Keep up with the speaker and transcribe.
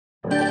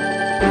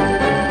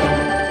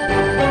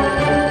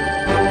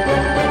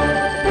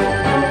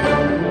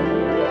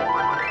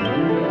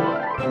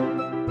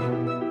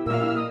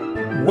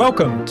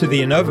Welcome to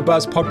the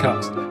InnovaBuzz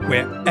podcast,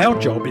 where our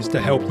job is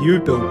to help you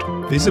build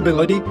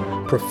visibility,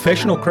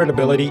 professional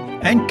credibility,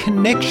 and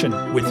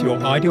connection with your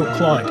ideal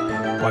client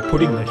by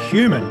putting the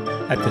human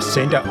at the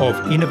center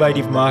of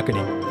innovative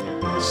marketing,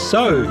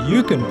 so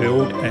you can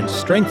build and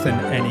strengthen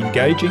an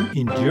engaging,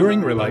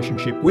 enduring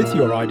relationship with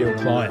your ideal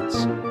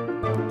clients.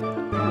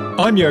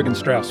 I'm Jürgen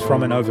Strauss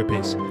from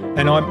InnovaBiz,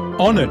 and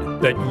I'm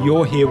honored that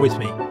you're here with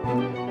me.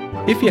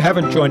 If you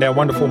haven't joined our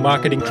wonderful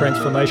marketing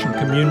transformation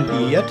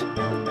community yet,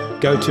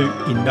 go to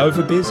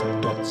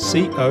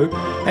innovabiz.co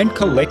and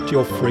collect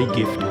your free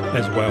gift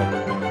as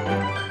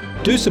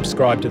well. Do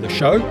subscribe to the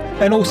show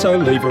and also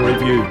leave a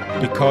review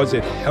because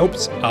it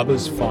helps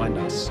others find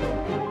us.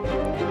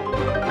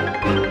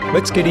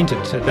 Let's get into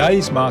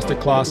today's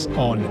masterclass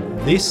on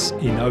this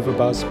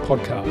InnovaBuzz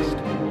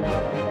podcast.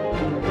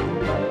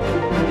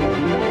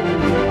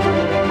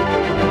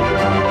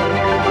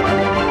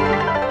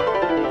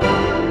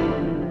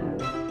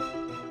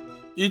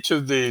 Each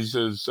of these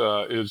is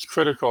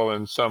critical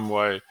in some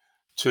way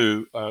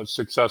to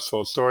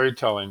successful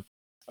storytelling.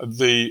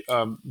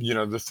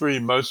 The three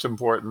most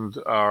important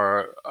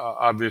are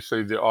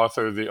obviously the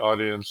author, the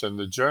audience, and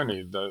the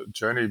journey. The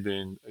journey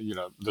being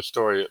the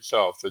story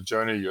itself, the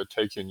journey you're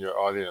taking your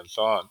audience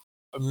on.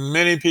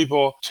 Many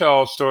people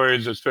tell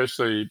stories,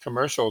 especially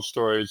commercial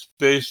stories,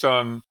 based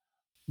on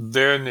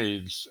their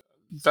needs.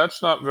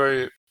 That's not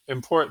very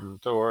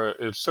important, or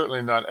it's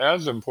certainly not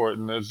as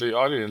important as the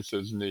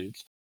audience's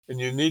needs. And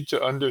you need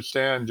to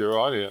understand your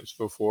audience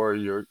before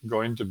you're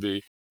going to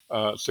be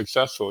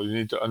successful. You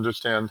need to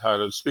understand how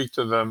to speak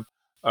to them,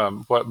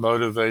 what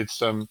motivates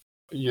them,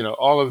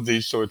 all of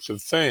these sorts of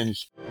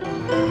things.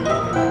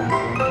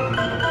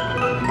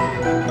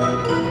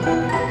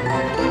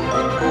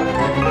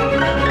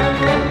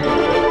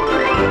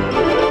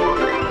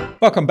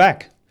 Welcome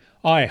back.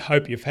 I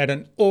hope you've had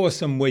an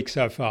awesome week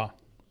so far.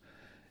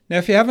 Now,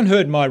 if you haven't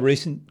heard my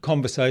recent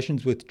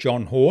conversations with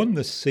John Horn,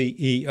 the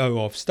CEO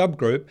of Stub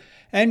Group,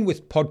 and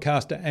with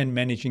podcaster and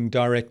managing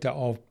director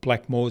of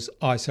Blackmore's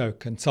ISO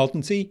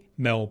consultancy,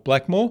 Mel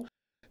Blackmore,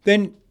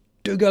 then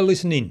do go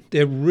listen in.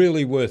 They're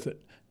really worth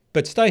it.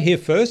 But stay here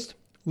first.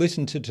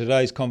 Listen to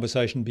today's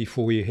conversation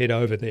before you head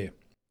over there.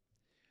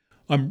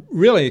 I'm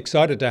really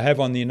excited to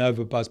have on the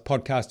InnovaBuzz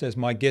podcast as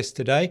my guest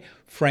today,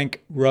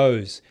 Frank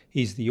Rose.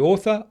 He's the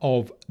author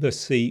of The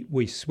Sea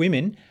We Swim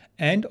In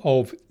and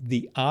of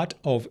The Art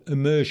of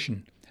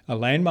Immersion, a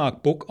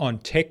landmark book on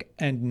tech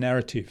and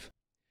narrative.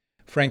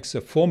 Frank's a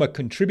former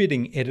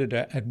contributing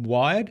editor at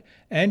Wired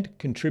and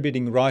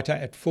contributing writer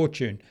at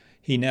Fortune.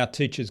 He now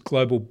teaches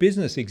global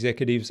business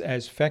executives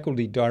as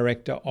faculty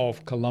director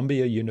of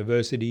Columbia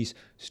University's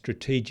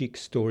Strategic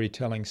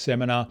Storytelling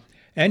Seminar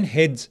and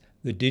heads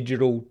the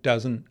Digital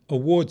Dozen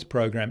Awards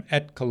program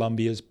at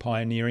Columbia's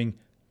pioneering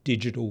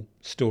Digital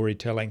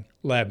Storytelling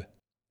Lab.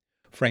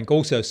 Frank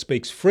also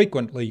speaks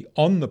frequently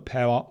on the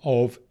power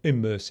of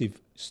immersive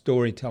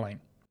storytelling.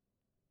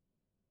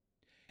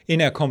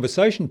 In our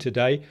conversation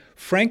today,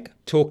 Frank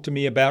talked to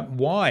me about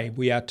why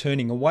we are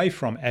turning away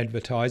from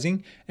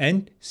advertising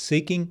and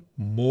seeking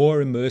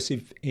more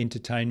immersive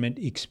entertainment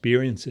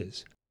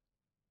experiences.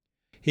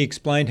 He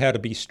explained how to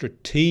be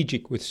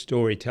strategic with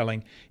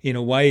storytelling in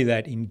a way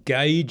that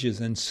engages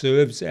and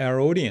serves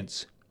our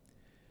audience.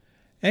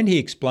 And he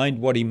explained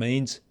what he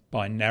means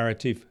by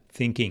narrative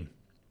thinking.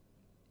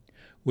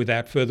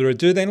 Without further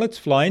ado, then let's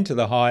fly into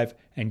the hive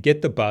and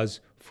get the buzz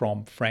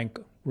from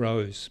Frank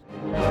Rose.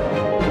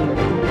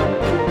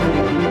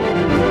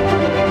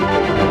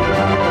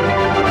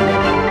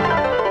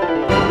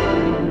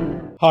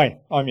 Hi,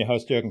 I'm your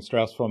host Jürgen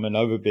Strauss from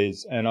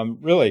InnovaBiz, and I'm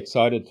really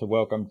excited to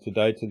welcome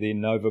today to the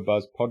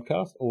InnovaBuzz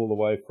podcast, all the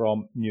way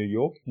from New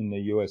York in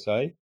the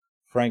USA,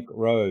 Frank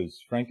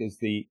Rose. Frank is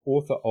the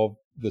author of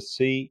The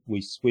Sea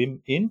We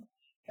Swim In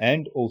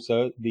and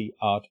also The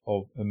Art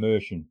of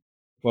Immersion.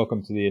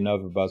 Welcome to the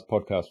InnovaBuzz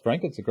podcast,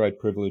 Frank. It's a great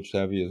privilege to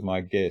have you as my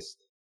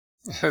guest.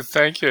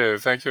 Thank you,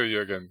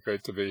 Jürgen.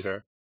 Great to be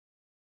here.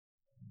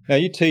 Now,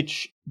 you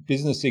teach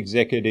business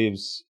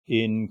executives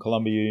in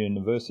Columbia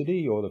University.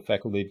 You're the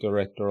faculty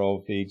director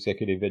of the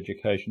Executive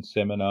Education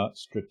Seminar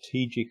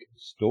Strategic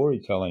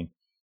Storytelling,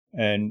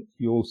 and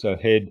you also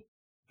head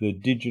the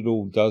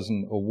Digital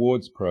Dozen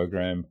Awards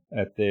program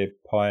at their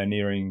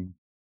pioneering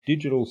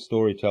Digital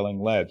Storytelling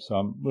Lab. So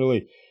I'm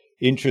really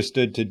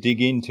interested to dig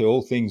into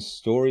all things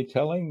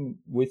storytelling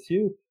with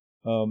you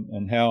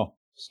and how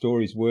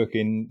stories work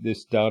in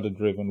this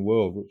data-driven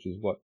world, which is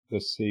what The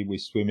Sea We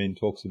Swim In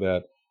talks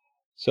about.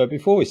 So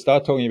before we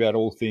start talking about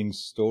all things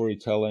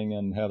storytelling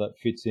and how that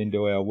fits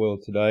into our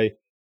world today,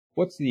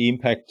 what's the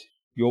impact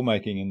you're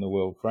making in the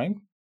world, Frank?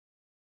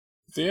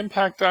 The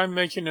impact I'm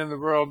making in the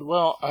world,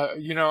 well,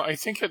 I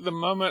think at the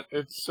moment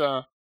it's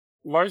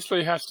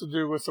largely has to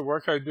do with the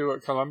work I do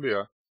at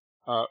Columbia.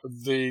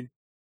 The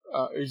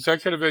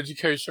executive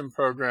education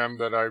program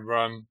that I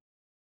run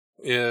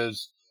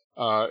is,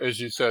 as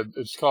you said,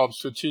 it's called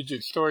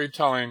Strategic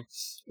Storytelling.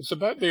 It's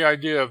about the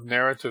idea of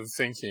narrative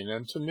thinking.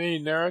 And to me,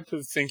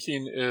 narrative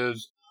thinking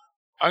is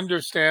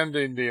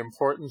understanding the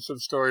importance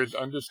of stories,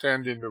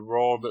 understanding the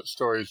role that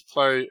stories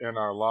play in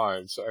our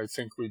lives. I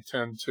think we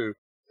tend to,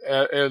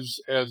 as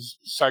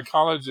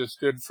psychologists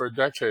did for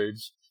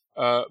decades,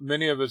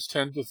 many of us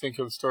tend to think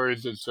of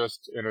stories as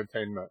just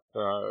entertainment,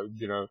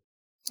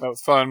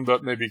 fun,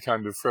 but maybe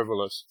kind of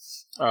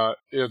frivolous.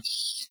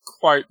 It's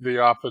quite the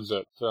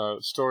opposite.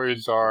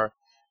 Stories are,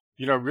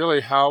 really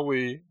how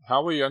we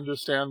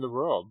understand the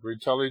world. We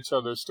tell each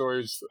other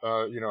stories,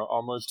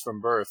 almost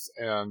from birth,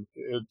 and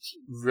it's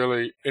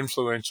really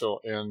influential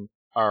in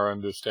our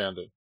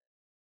understanding.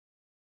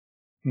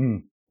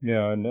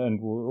 Yeah, and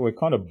we're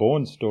kind of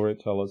born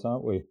storytellers,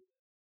 aren't we?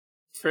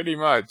 Pretty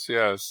much,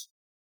 yes.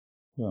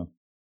 Yeah.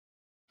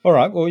 All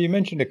right. Well, you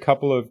mentioned a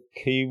couple of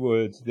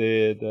keywords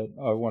there that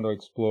I want to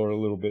explore a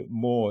little bit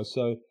more.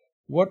 So,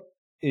 what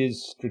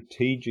is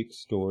strategic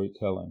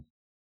storytelling?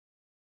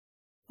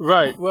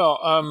 Right.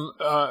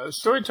 Well,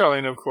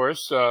 storytelling, of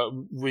course,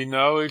 we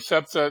know,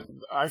 except that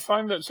I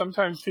find that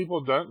sometimes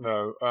people don't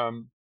know.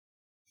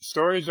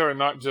 Stories are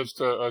not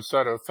just a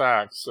set of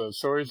facts.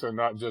 Stories are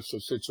not just a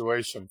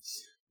situation.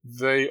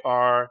 They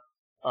are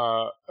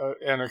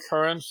an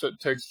occurrence that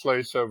takes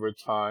place over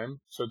time.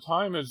 So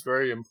time is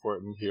very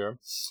important here.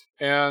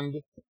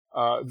 And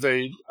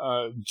they,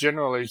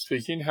 generally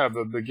speaking, have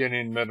a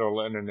beginning,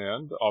 middle, and an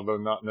end, although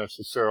not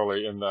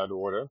necessarily in that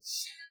order.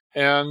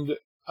 And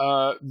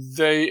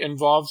they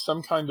involve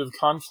some kind of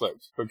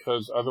conflict,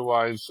 because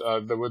otherwise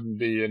there wouldn't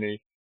be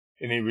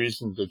any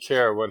reason to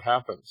care what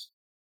happens.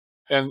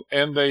 And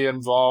they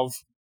involve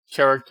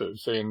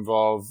characters. They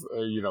involve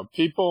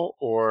people,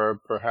 or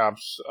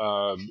perhaps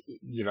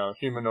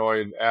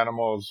humanoid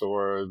animals,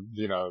 or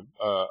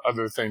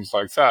other things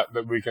like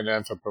that we can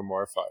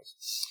anthropomorphize.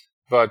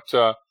 But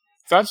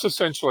that's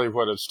essentially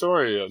what a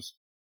story is.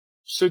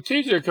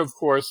 Strategic, of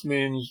course,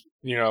 means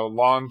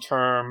long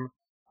term.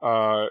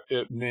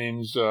 It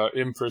means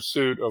in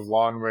pursuit of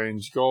long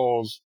range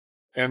goals.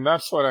 And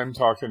that's what I'm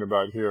talking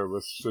about here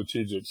with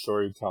strategic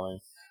storytelling.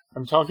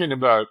 I'm talking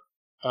about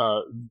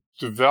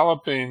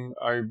developing.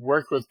 I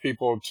work with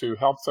people to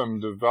help them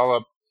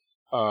develop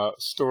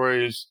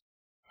stories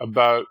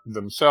about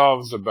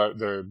themselves, about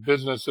their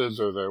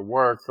businesses or their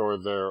work or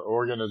their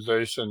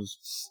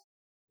organizations,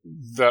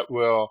 that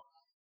will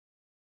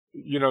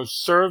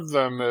serve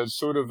them as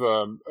sort of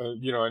an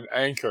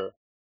anchor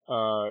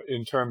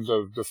in terms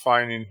of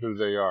defining who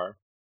they are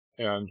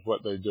and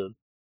what they do.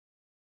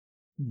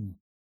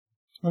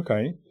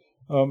 Okay.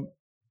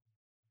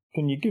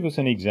 Can you give us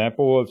an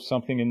example of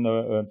something in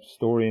the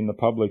story in the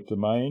public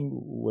domain,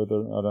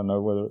 whether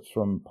it's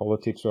from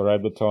politics or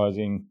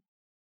advertising,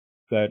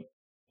 that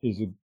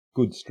is a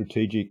good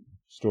strategic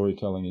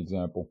storytelling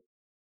example?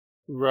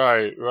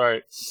 Right.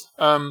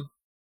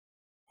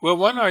 Well,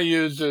 one I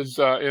use is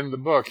in the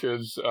book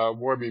is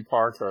Warby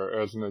Parker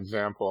as an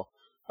example.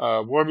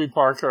 Warby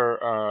Parker,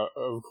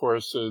 of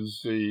course,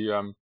 is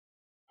the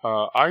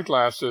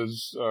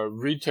eyeglasses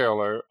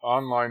retailer,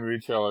 online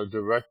retailer,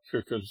 direct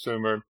to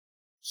consumer.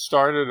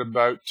 Started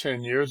about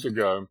 10 years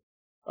ago.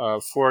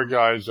 4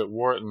 guys at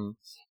Wharton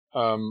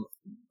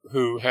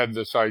who had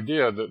this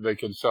idea that they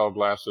could sell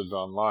glasses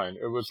online.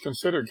 It was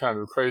considered kind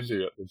of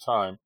crazy at the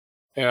time.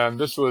 And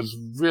this was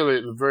really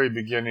at the very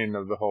beginning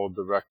of the whole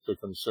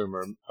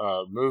direct-to-consumer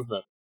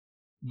movement.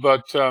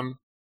 But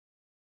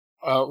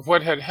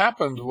what had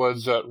happened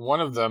was that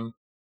one of them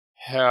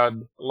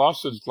had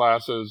lost his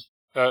glasses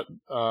in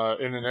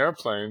an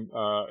airplane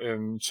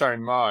in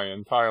Chiang Mai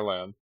in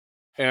Thailand.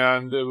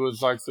 And it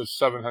was like this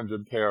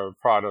 700 pair of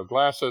Prada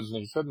glasses, and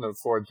he couldn't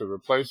afford to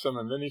replace them.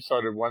 And then he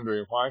started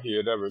wondering why he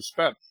had ever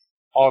spent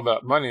all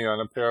that money on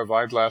a pair of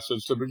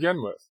eyeglasses to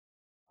begin with.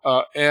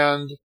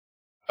 The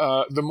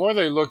more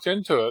they looked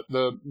into it,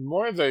 the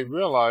more they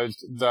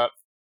realized that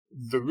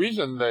the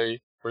reason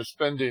they were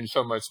spending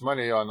so much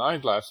money on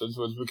eyeglasses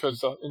was because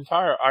the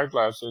entire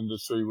eyeglass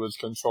industry was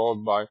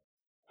controlled by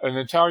an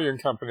Italian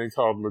company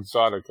called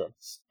Luxottica.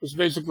 It was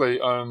basically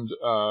owned,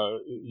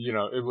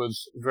 it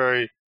was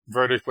very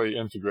vertically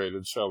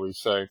integrated, shall we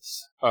say,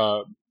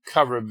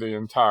 covered the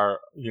entire,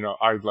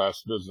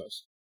 eyeglass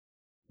business.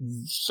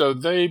 So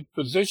they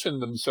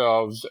positioned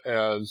themselves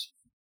as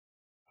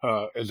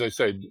I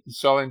say,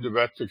 selling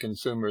direct to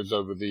consumers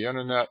over the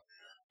internet.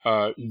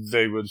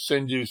 They would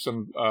send you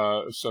some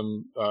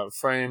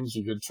frames.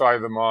 You could try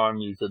them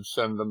on. You could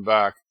send them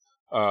back,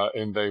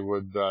 and they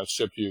would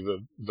ship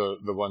you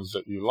the ones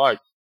that you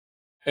liked,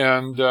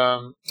 and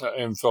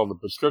fill the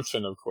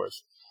prescription, of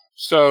course.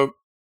 So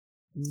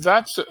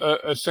that's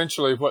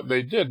essentially what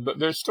they did. But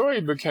their story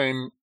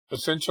became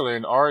essentially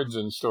an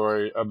origin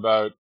story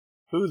about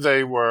who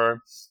they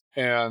were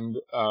and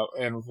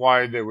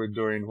why they were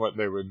doing what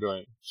they were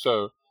doing.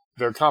 So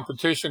their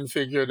competition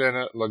figured in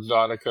it,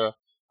 Luxottica,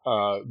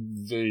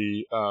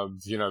 the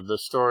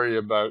story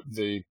about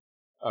the,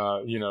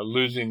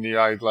 losing the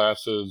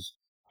eyeglasses,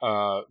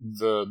 all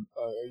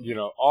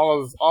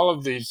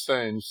of these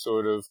things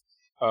sort of,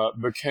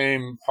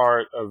 became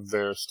part of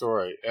their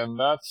story. And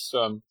that's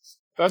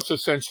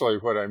essentially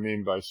what I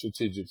mean by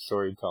strategic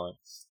storytelling.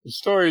 The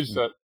stories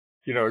that,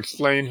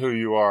 explain who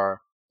you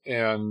are,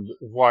 and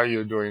why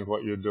you're doing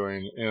what you're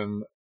doing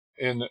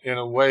in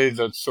a way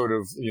that's sort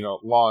of,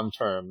 long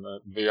term,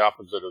 the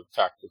opposite of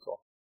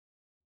tactical.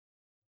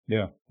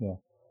 Yeah, yeah.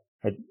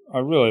 I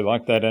really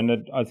like that,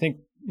 and I think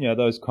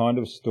those kind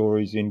of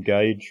stories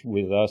engage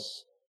with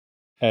us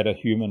at a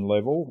human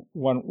level.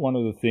 One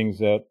of the things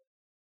that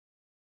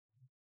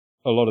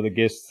a lot of the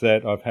guests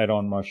that I've had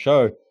on my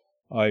show,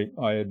 I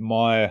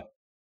admire,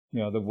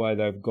 the way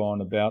they've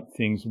gone about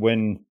things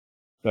when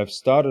they've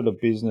started a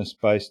business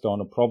based on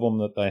a problem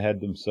that they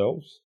had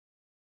themselves,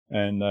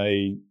 and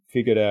they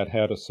figured out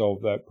how to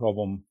solve that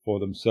problem for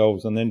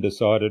themselves, and then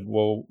decided,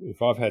 well,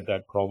 if I've had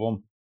that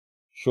problem,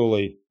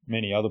 surely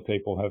many other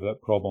people have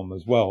that problem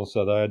as well.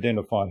 So they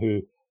identify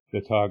who the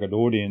target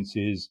audience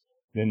is,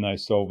 then they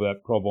solve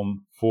that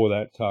problem for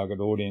that target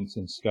audience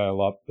and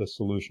scale up the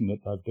solution that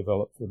they've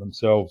developed for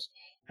themselves.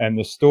 And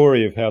the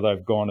story of how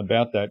they've gone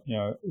about that,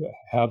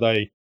 how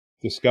they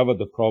discovered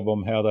the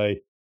problem, how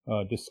they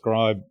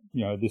describe,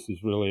 this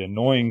is really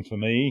annoying to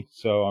me,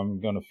 so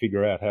I'm going to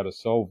figure out how to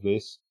solve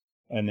this,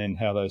 and then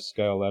how they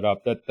scale that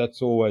up.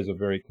 That's always a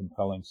very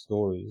compelling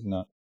story, isn't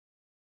it?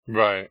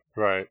 Right.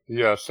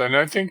 Yes. And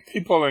I think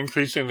people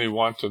increasingly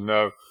want to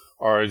know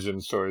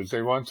origin stories.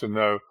 They want to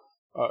know,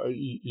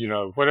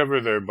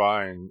 whatever they're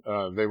buying,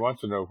 they want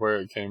to know where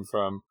it came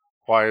from,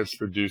 why it's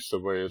produced the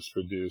way it's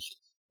produced.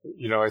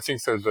 I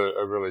think there's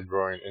a really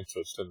growing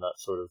interest in that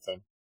sort of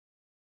thing.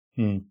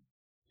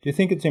 Do you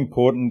think it's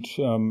important,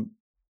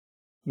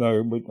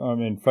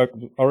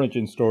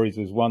 origin stories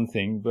is one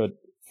thing, but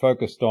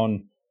focused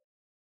on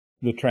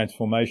the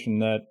transformation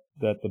that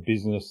the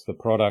business, the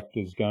product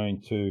is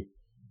going to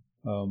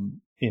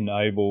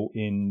enable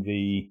in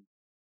the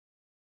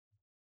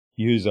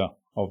user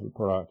of the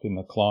product, in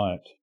the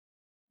client?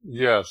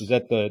 Yes. Is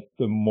that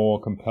the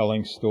more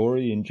compelling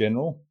story in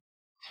general?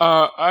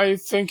 I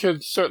think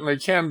it certainly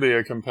can be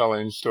a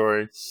compelling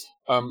story.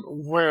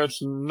 Where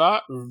it's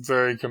not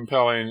very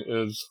compelling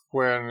is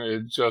when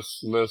it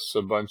just lists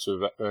a bunch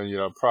of,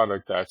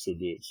 product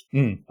attributes.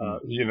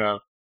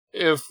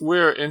 If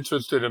we're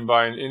interested in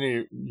buying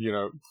any,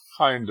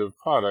 kind of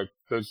product,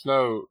 there's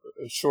no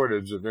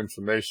shortage of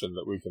information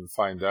that we can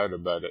find out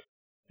about it.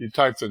 You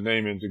type the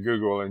name into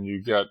Google and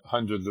you get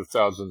hundreds of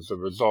thousands of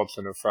results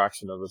in a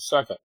fraction of a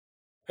second.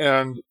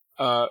 And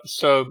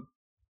so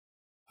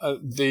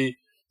the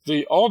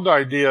old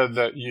idea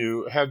that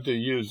you had to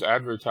use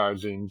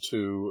advertising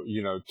to,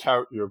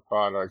 tout your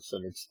products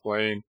and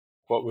explain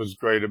what was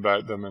great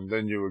about them, and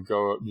then you would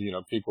go,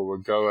 people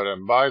would go out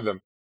and buy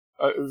them.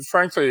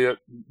 Frankly, it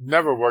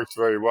never worked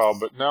very well,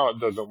 but now it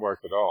doesn't work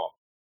at all.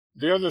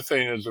 The other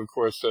thing is, of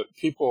course, that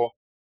people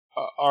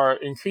are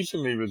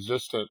increasingly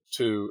resistant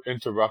to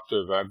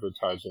interruptive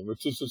advertising,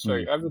 which is to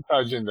say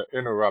advertising that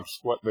interrupts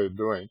what they're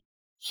doing.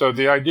 So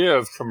the idea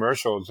of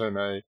commercials in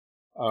a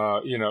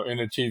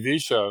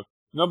TV show,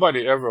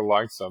 nobody ever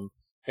likes them.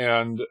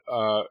 And,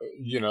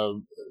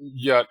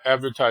 yet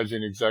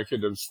advertising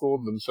executives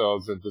fooled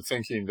themselves into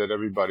thinking that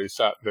everybody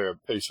sat there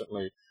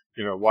patiently,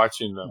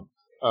 watching them.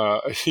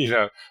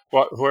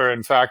 Where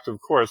in fact,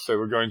 of course, they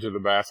were going to the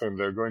bathroom,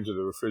 they were going to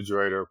the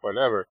refrigerator,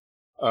 whatever.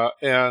 But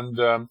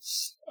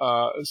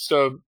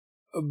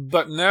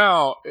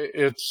now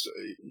it's,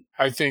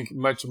 I think,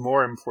 much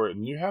more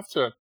important. You have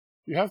to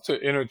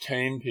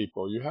entertain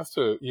people. You have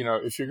to,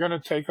 if you're going to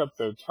take up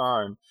their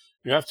time,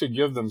 you have to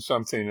give them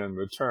something in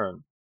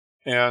return.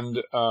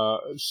 And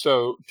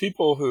so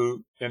people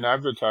who, in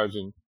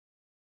advertising,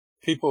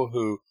 people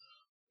who,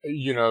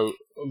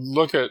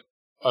 look at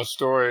a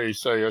story,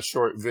 say a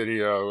short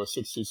video, a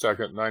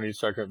 60-second,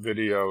 90-second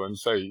video, and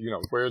say,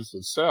 where's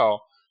the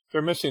sell?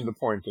 They're missing the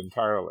point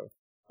entirely.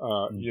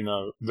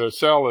 The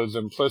sell is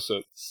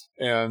implicit,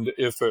 and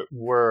if it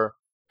were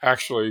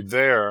actually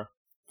there,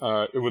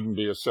 it wouldn't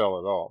be a sell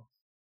at all.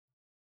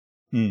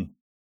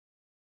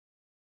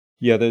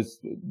 Yeah,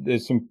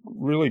 there's some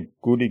really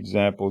good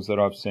examples that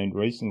I've seen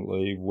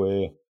recently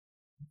where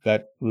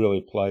that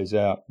really plays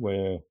out,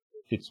 where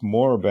it's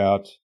more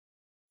about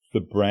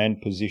the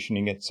brand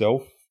positioning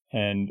itself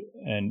and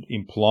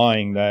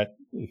implying that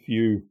if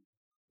you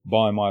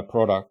buy my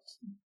product,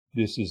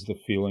 this is the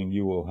feeling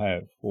you will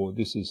have, or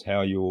this is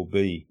how you will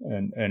be.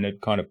 And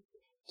it kind of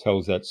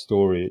tells that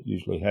story. It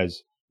usually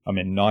has,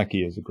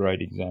 Nike is a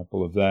great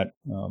example of that.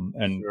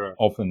 And Sure.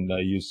 Often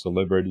they use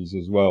celebrities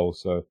as well.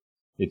 So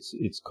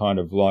it's kind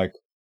of like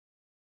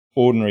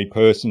ordinary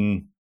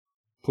person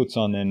puts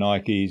on their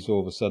Nikes, all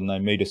of a sudden they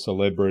meet a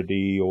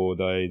celebrity, or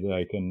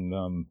they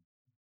can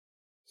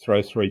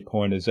throw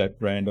 3-pointers at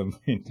random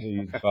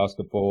into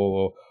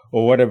basketball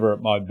or whatever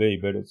it might be.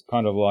 But it's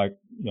kind of like,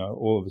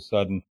 all of a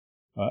sudden,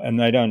 and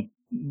they don't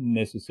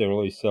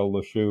necessarily sell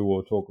the shoe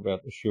or talk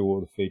about the shoe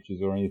or the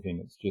features or anything.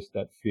 It's just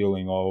that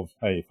feeling of,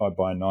 hey, if I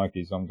buy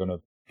Nikes, I'm going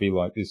to be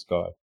like this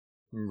guy.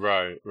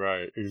 Right.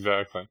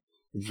 Exactly.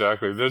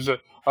 There's a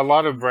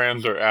lot of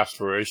brands are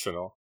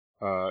aspirational,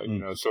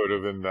 sort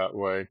of in that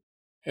way.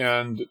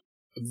 And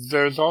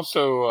there's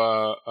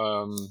also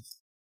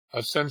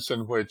a sense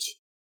in which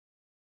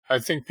I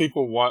think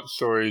people want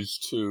stories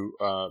to,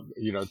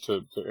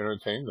 to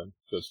entertain them,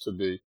 just to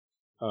be,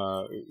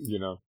 you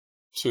know,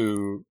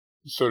 to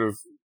sort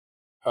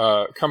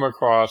of come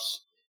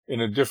across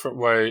in a different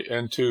way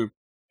and to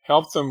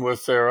help them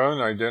with their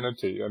own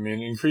identity. I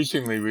mean,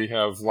 increasingly we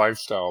have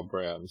lifestyle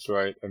brands,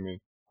 right? I mean,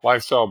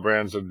 lifestyle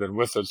brands have been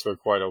with us for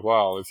quite a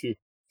while. If you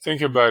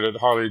think about it,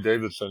 Harley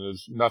Davidson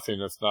is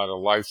nothing if not a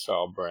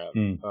lifestyle brand.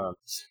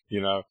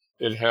 You know,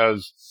 it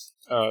has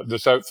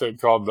this outfit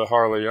called the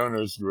Harley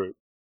Owners Group,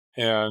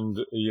 and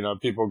you know,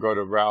 people go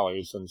to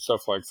rallies and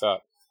stuff like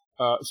that.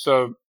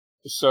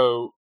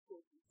 So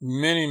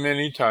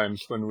many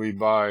times when we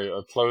buy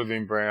a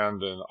clothing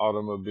brand, an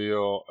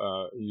automobile,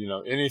 you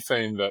know,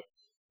 anything that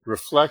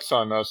reflects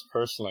on us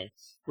personally,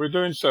 we're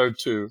doing so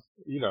to,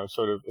 you know,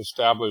 sort of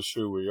establish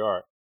who we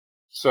are.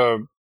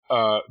 So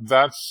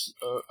that's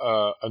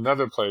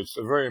another place,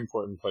 a very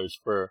important place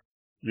where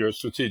your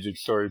strategic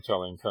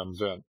storytelling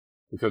comes in,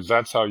 because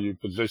that's how you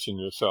position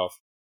yourself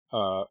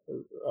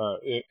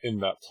in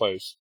that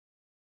place.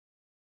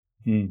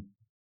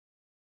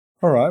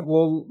 All right.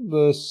 Well,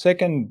 the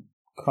second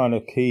kind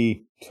of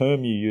key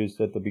term you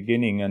used at the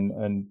beginning,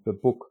 and the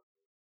book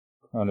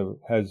kind of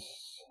has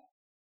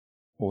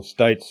or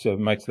states,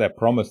 makes that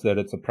promise that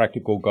it's a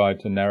practical guide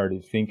to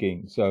narrative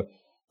thinking. So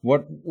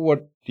what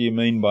do you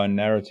mean by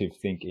narrative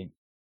thinking?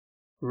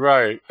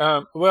 Right.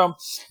 Well,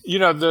 you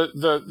know,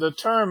 the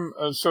term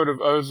sort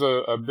of owes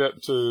a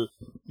bit to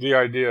the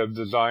idea of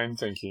design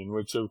thinking,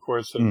 which of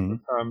course has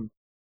become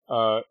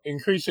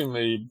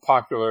increasingly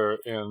popular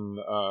in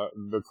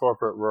the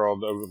corporate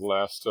world over the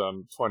last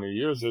 20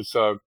 years or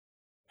so.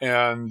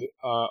 And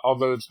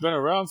although it's been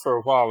around for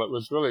a while, it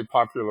was really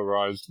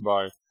popularized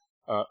by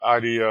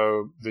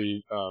IDEO,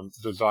 the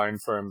design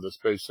firm that's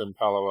based in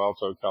Palo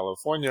Alto,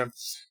 California,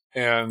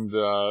 and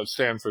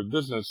Stanford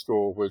Business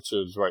School, which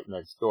is right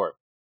next door.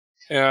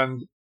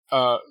 And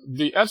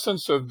the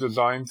essence of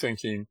design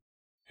thinking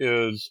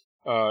is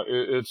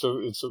it's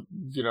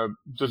you know,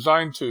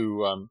 designed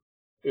to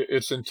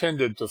it's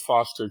intended to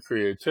foster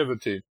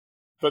creativity,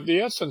 but the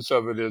essence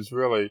of it is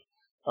really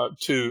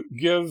to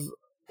give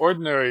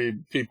ordinary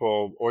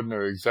people,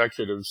 ordinary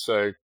executives,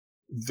 say,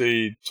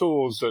 the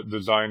tools that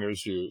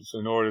designers use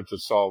in order to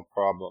solve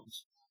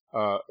problems,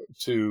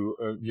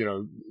 to you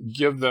know,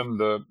 give them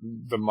the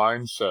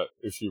mindset,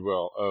 if you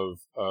will,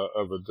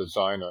 of a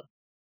designer.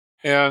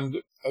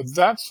 And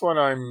that's what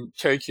I'm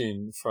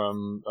taking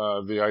from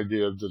the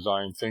idea of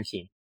design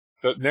thinking.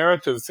 That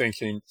narrative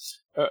thinking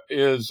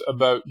is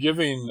about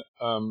giving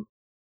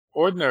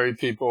ordinary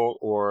people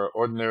or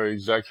ordinary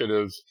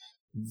executives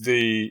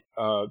the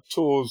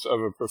tools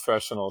of a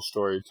professional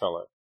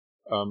storyteller.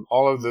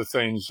 All of the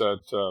things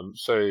that,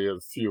 say,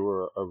 if you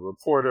were a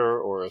reporter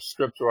or a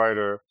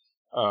scriptwriter,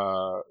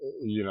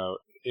 you know,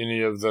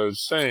 any of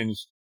those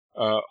things,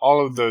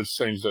 all of those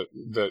things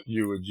that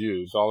you would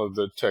use, all of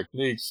the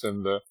techniques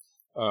and the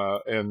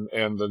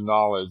and the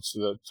knowledge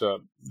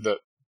that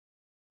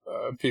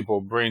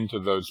people bring to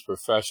those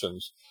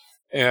professions,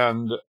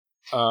 and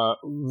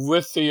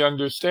with the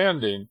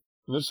understanding,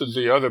 and this is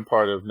the other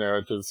part of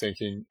narrative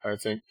thinking, I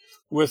think,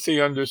 with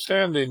the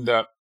understanding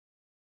that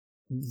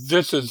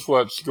this is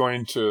what's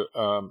going to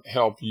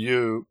help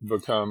you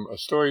become a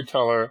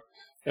storyteller,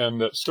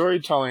 and that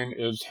storytelling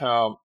is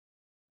how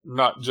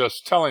not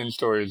just telling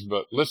stories,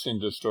 but listening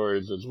to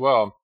stories as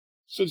well.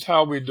 This is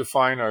how we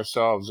define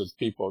ourselves as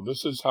people.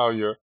 This is how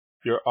your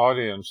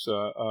audience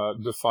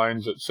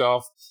defines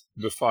itself,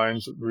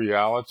 defines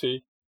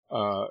reality.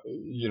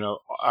 You know,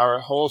 our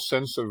whole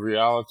sense of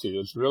reality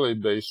is really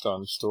based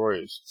on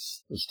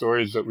stories. The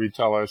stories that we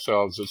tell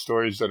ourselves, the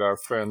stories that our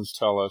friends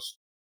tell us,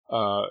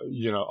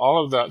 you know,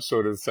 all of that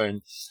sort of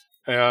thing.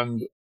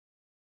 And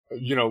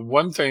you know,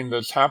 one thing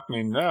that's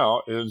happening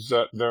now is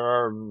that there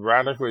are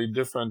radically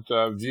different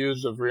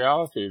views of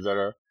reality that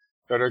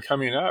are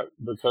coming out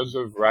because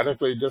of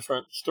radically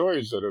different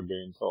stories that are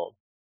being told.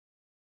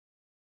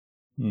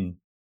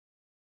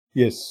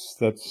 Yes,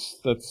 that's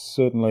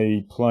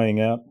certainly playing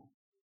out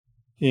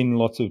in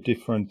lots of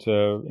different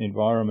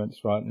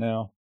environments right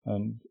now,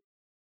 and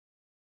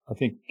I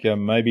think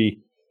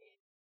maybe,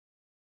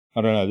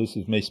 I don't know, this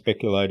is me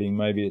speculating,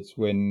 maybe it's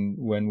when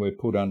we're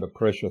put under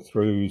pressure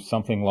through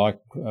something like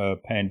a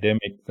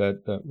pandemic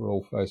that we're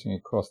all facing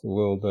across the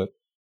world, that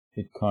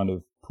it kind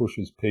of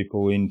pushes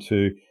people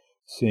into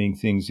seeing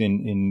things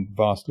in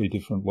vastly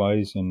different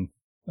ways and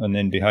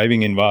then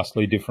behaving in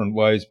vastly different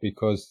ways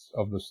because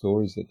of the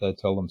stories that they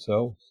tell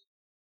themselves.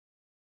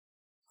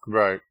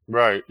 Right.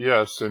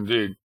 Yes,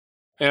 indeed.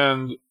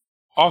 And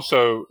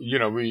also, you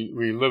know,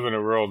 we live in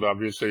a world,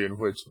 obviously, in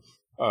which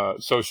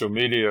social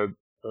media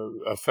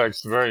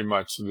affects very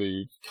much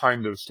the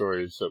kind of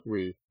stories that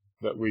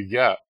we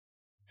get.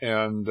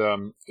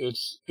 And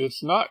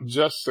it's not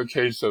just the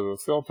case of a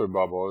filter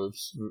bubble.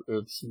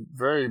 It's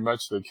very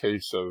much the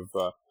case of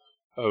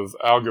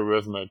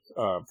algorithmic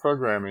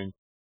programming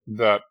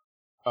that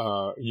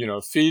you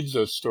know, feeds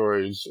us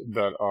stories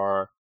that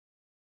are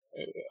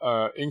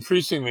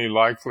increasingly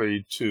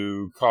likely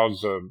to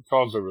cause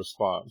a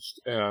response.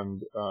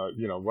 And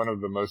you know, one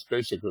of the most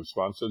basic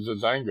responses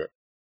is anger.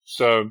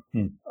 So,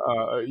 Hmm.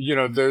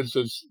 there's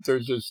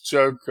this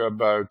joke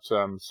about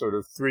sort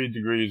of 3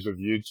 degrees of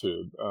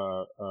YouTube,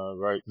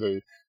 right?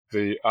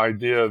 The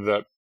idea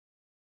that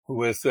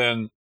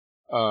within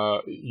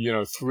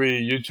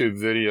 3 YouTube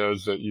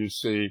videos that you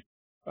see,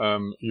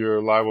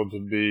 you're liable to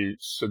be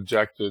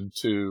subjected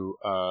to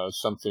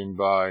something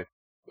by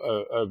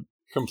a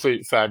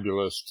complete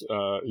fabulist,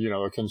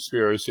 a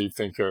conspiracy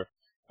thinker,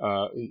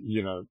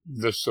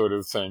 this sort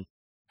of thing,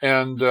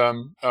 and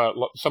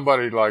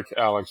somebody like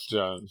Alex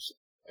Jones,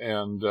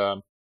 and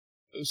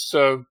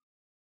so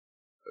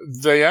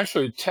they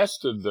actually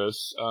tested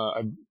this,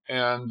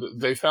 and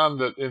they found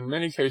that in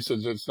many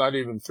cases it's not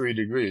even 3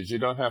 degrees. You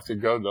don't have to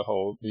go the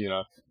whole,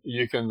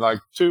 you can like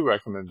 2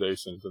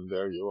 recommendations and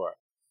there you are.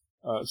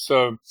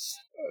 So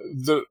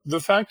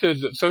the fact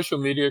is that social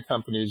media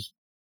companies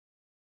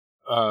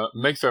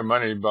make their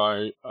money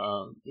by,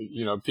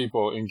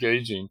 people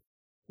engaging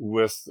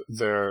with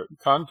their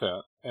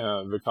content,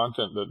 the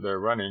content that they're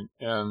running,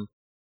 and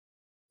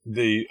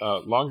the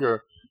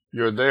longer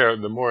you're there,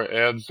 the more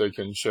ads they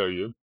can show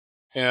you.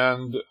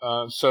 And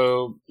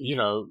so,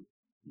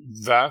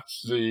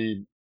 that's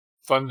the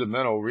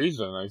fundamental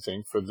reason, I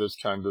think, for this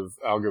kind of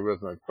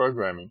algorithmic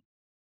programming.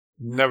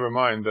 Never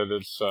mind that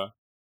it's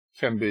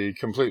can be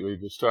completely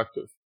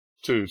destructive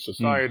to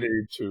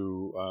society,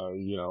 to,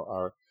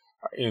 our,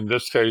 in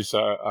this case,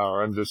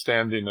 our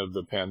understanding of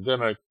the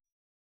pandemic.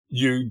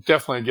 You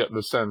definitely get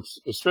the sense,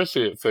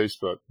 especially at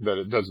Facebook, that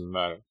it doesn't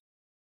matter.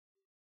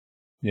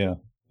 Yeah.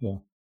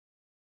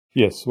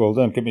 Yes, well,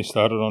 don't get me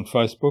started on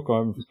Facebook.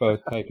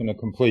 I've taken a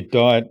complete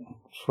diet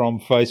from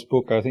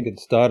Facebook. I think it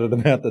started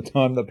about the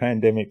time the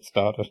pandemic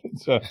started.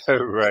 So,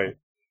 right.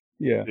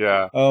 Yeah.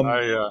 Yeah.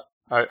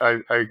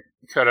 I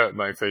cut out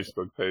my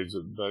Facebook page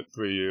about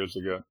 3 years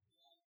ago.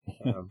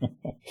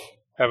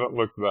 Haven't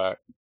looked back.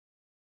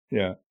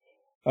 Yeah.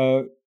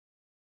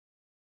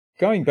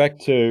 Going back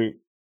to,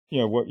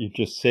 what you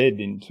just said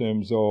in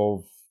terms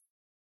of,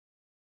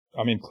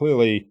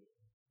 clearly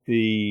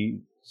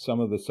some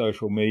of the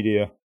social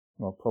media,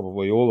 well,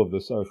 probably all of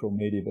the social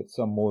media, but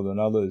some more than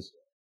others,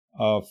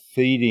 are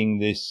feeding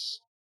this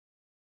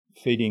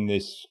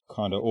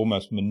kind of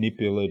almost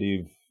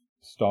manipulative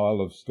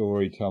style of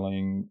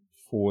storytelling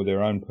for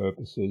their own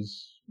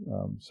purposes,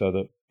 so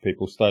that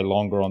people stay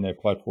longer on their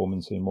platform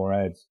and see more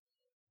ads.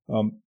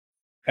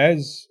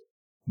 As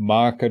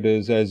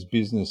marketers, as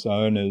business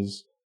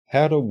owners,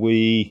 how do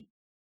we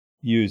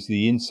use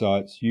the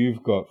insights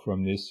you've got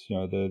from this,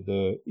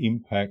 the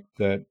impact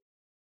that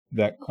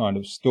kind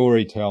of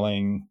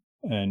storytelling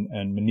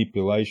and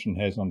manipulation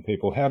has on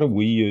people? How do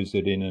we use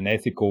it in an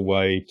ethical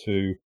way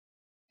to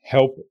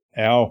help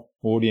our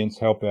audience,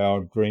 help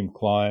our dream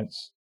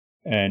clients,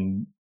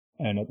 and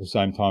at the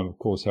same time, of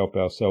course, help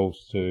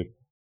ourselves to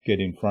get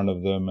in front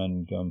of them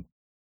and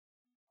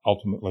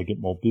ultimately get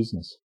more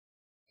business?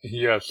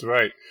 Yes,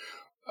 right.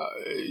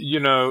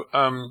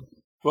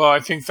 Well,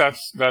 I think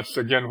that's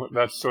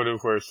sort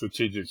of where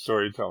strategic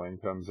storytelling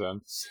comes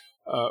in.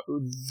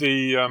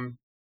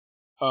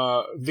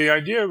 The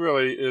idea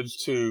really is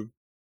to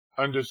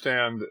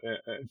understand,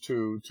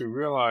 to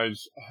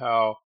realize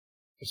how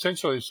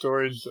essentially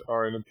stories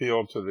are an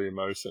appeal to the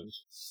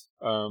emotions.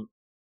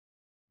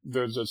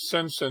 There's a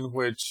sense in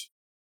which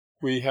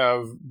we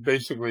have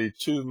basically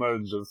 2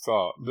 modes of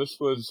thought. This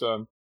was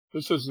an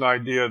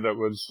idea that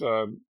was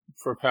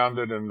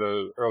propounded in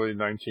the early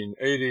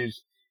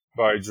 1980s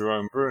by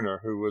Jerome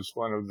Bruner, who was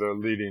one of the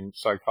leading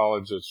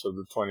psychologists of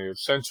the 20th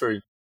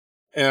century.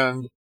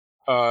 And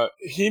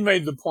he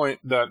made the point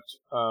that,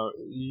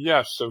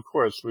 yes, of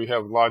course, we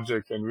have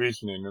logic and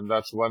reasoning, and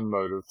that's one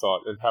mode of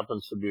thought. It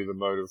happens to be the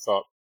mode of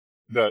thought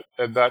that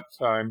at that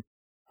time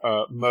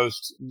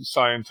most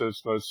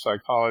scientists, most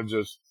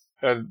psychologists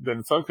had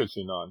been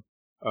focusing on.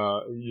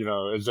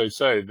 As they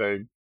say,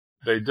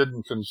 they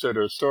didn't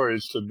consider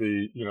stories to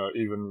be,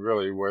 even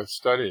really worth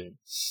studying.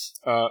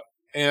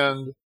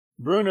 And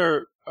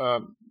Bruner,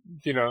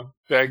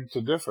 begged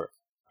to differ.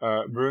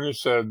 Bruner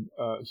said,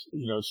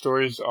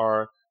 stories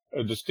are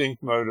a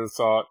distinct mode of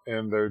thought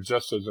and they're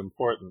just as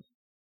important.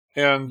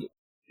 And,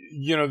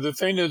 the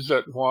thing is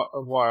that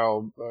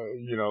while,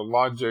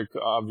 logic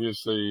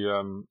obviously,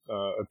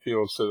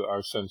 appeals to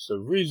our sense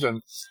of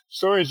reason,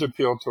 stories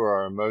appeal to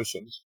our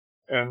emotions.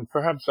 And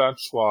perhaps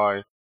that's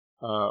why,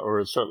 or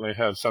it certainly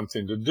has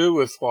something to do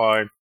with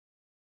why,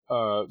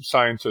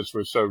 scientists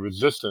were so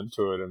resistant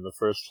to it in the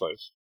first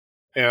place.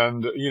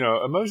 And,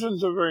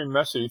 emotions are very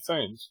messy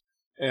things.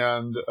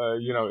 And,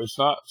 it's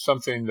not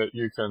something that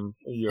you can,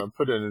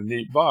 put in a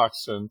neat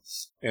box or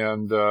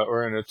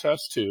in a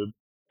test tube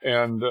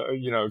and,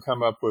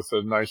 come up with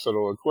a nice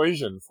little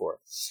equation for it.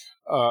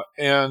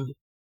 And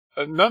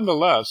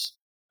nonetheless,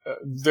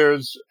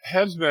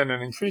 has been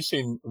an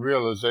increasing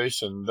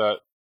realization that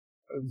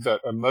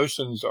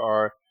emotions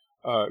are,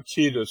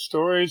 key to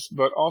stories,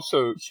 but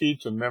also key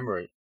to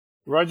memory.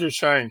 Roger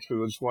Schank, who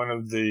was one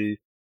of the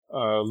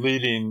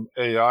leading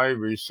AI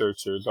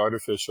researchers,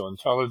 artificial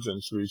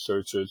intelligence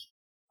researchers,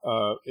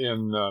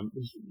 in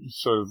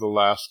sort of the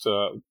last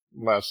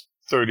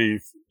 30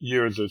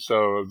 years or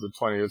so of the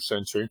 20th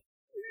century.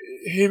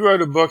 he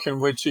wrote a book in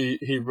which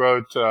he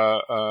wrote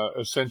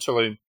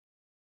essentially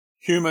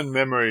human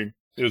memory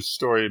is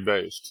story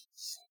based,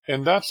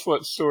 and that's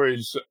what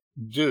stories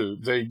do.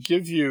 They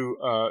give you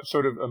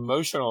sort of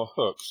emotional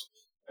hooks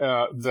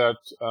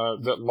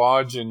that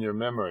lodge in your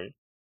memory,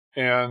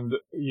 and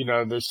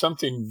there's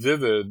something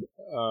vivid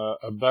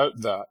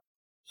about that,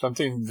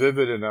 something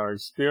vivid in our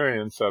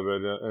experience of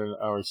it, in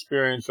our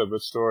experience of a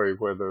story,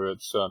 whether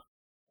it's a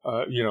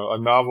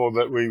novel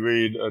that we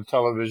read, a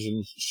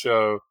television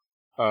show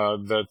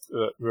that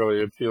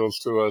really appeals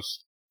to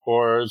us,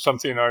 or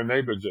something our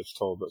neighbor just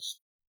told us.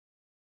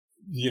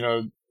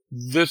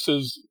 This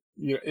is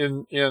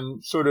in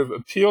sort of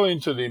appealing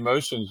to the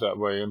emotions that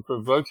way and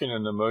provoking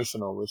an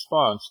emotional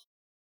response.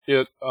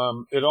 It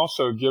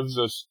also gives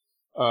us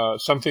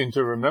something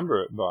to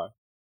remember it by,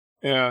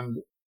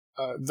 and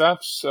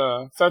that's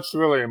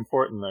really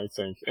important, I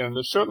think, and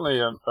it's certainly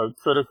a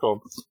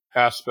critical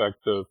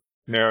aspect of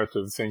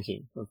narrative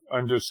thinking, of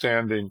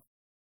understanding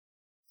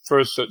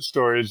first that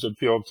stories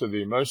appeal to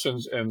the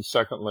emotions, and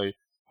secondly,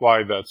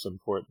 why that's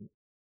important.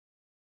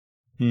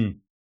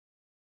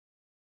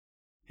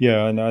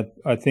 Yeah, and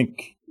I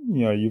think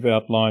you've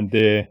outlined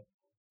there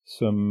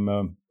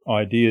some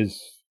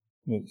ideas.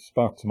 It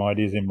sparked some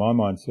ideas in my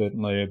mind,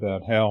 certainly,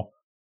 about how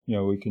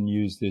we can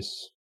use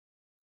this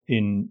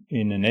in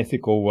an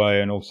ethical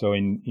way, and also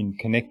in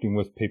connecting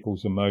with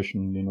people's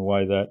emotion in a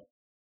way that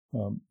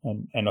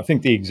and I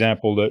think the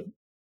example that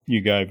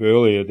you gave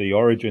earlier, the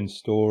origin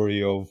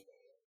story of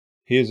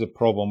here's a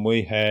problem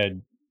we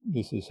had,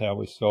 this is how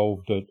we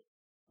solved it.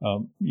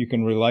 You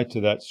can relate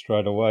to that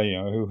straight away.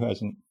 Who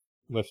hasn't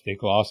left their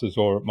glasses,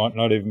 or it might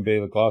not even be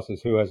the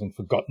glasses, who hasn't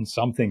forgotten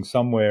something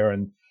somewhere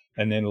and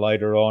then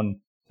later on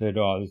said,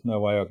 oh, there's no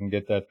way I can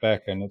get that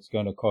back and it's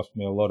going to cost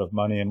me a lot of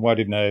money, and why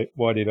did I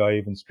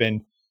even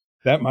spend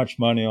that much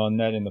money on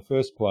that in the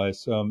first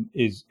place,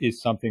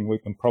 is something we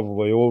can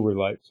probably all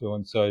relate to.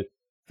 And so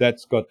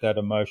that's got that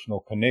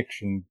emotional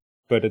connection,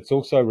 but it's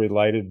also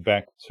related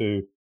back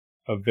to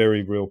a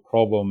very real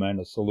problem and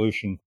a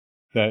solution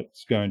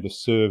that's going to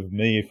serve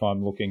me if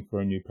I'm looking for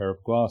a new pair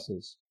of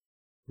glasses.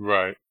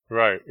 Right,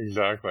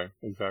 exactly.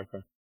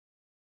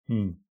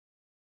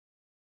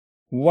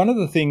 One of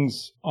the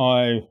things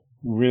I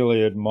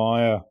really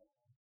admire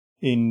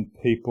in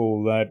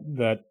people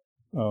that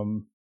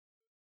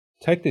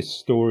take this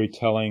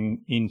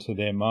storytelling into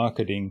their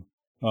marketing,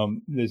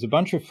 there's a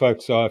bunch of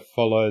folks I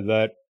follow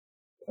that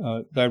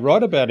they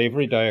write about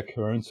everyday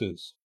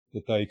occurrences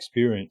that they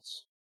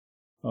experience.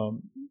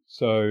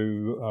 What's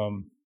a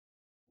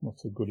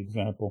good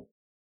example?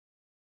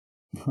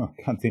 I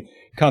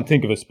can't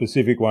think of a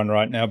specific one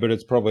right now, but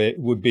it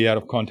would be out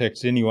of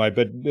context anyway.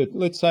 But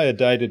let's say a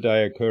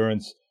day-to-day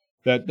occurrence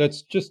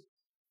that's just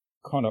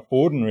kind of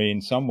ordinary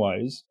in some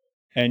ways,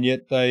 and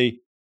yet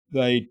they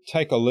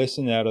take a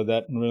lesson out of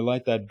that and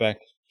relate that back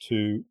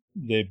to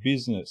their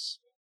business,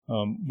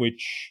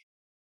 which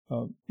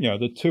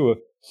the two are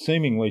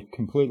seemingly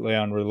completely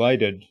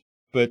unrelated,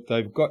 but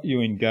they've got you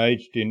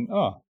engaged in,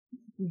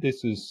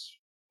 this is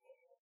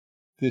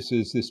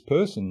this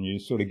person. You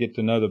sort of get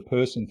to know the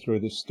person through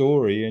the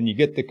story, and you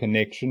get the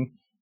connection.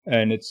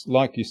 And it's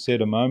like you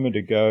said a moment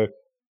ago,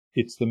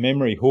 it's the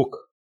memory hook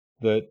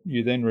that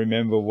you then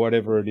remember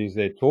whatever it is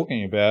they're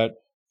talking about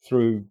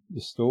through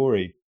the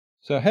story.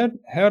 So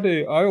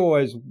I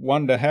always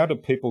wonder, how do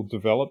people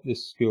develop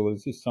this skill?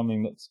 Is this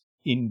something that's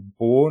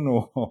inborn,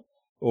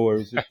 or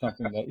is it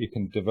something that you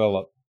can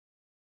develop?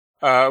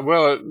 It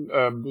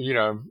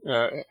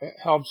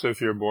helps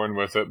if you're born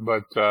with it,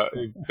 but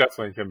it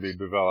definitely can be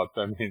developed.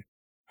 I mean,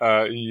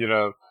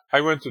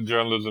 I went to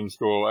journalism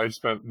school. I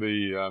spent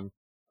the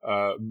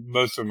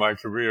most of my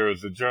career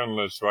as a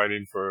journalist,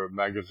 writing for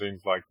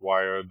magazines like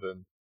Wired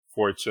and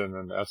Fortune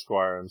and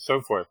Esquire and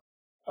so forth.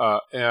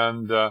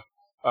 There's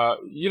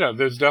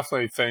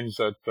definitely things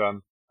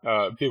that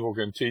people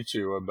can teach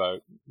you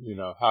about,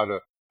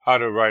 how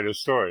to write a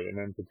story, and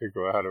in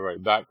particular, how to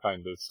write that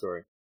kind of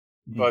story.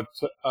 But,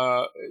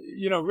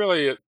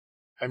 really,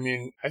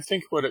 I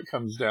think what it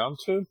comes down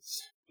to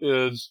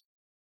is,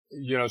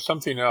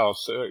 something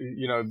else.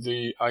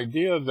 The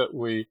idea that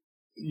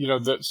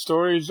that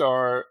stories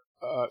are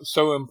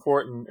so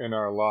important in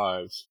our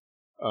lives.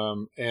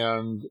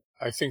 And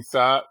I think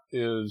that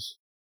is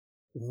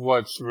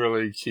what's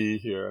really key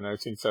here. And I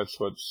think that's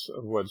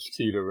what's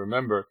key to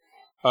remember.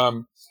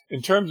 In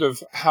terms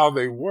of how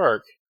they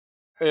work,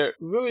 it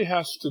really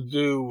has to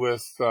do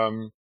with,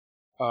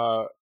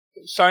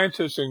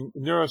 scientists and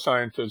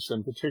neuroscientists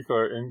in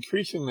particular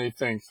increasingly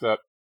think that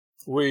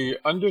we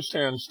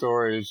understand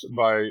stories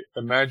by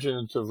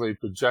imaginatively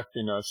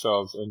projecting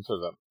ourselves into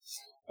them.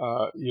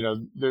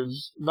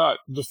 There's not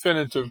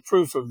definitive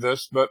proof of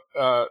this, but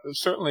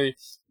certainly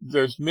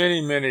there's many,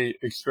 many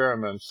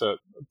experiments that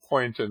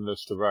point in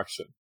this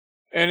direction.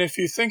 And if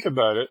you think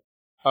about it,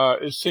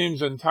 it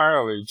seems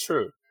entirely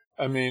true.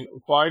 I mean,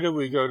 why do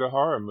we go to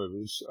horror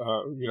movies?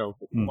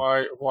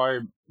 Why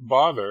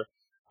bother?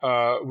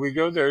 We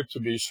go there to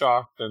be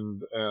shocked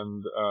and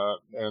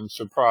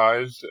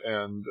surprised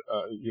and,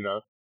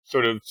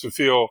 sort of to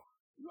feel,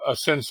 a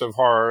sense of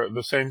horror at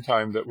the same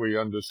time that we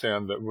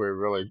understand that we're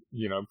really,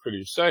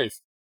 pretty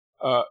safe.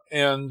 But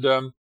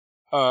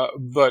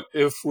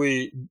if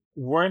we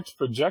weren't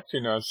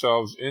projecting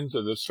ourselves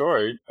into the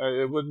story,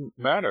 it wouldn't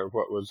matter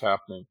what was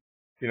happening.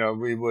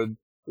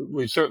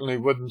 We certainly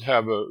wouldn't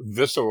have a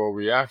visceral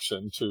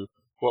reaction to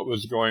what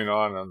was going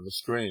on the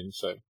screen,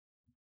 say.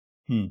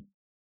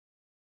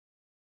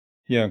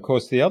 Yeah, of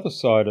course, the other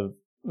side of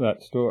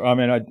that story, I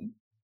mean,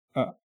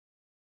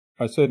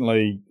 I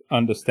certainly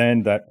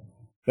understand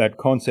that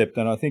concept,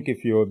 and I think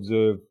if you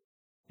observe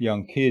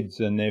young kids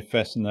and their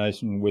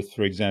fascination with,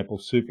 for example,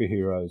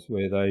 superheroes,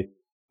 where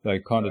they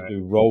kind of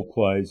do role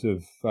plays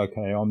of,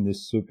 okay, I'm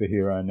this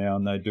superhero now,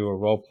 and they do a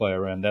role play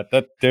around that.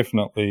 That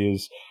definitely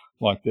is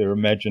like they're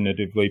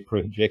imaginatively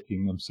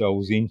projecting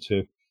themselves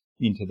into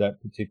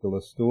that particular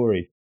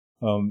story.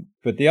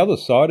 But the other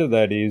side of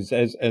that is,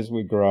 as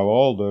we grow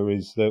older,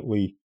 is that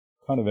we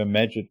kind of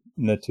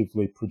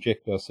imaginatively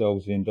project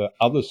ourselves into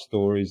other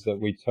stories that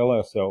we tell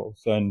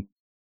ourselves, and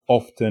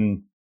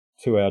often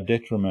to our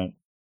detriment.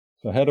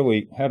 So how do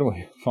we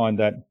find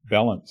that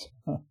balance?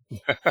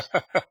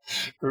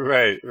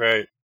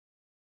 Right.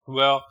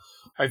 Well,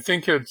 I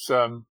think it's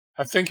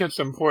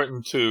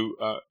important to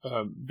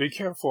be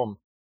careful.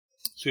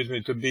 Excuse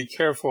me, to be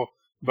careful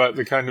about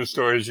the kind of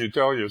stories you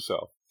tell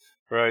yourself.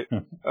 Right.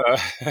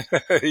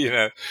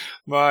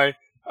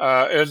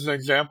 As an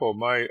example,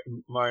 my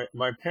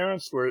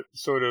parents were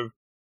sort of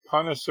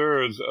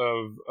connoisseurs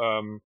of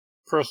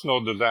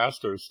personal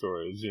disaster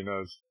stories.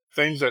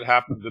 Things that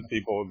happened to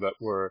people that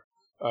were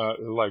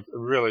like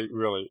really,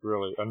 really,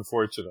 really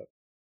unfortunate.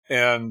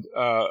 And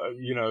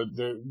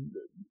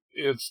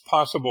it's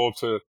possible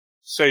to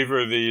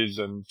savor these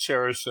and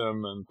cherish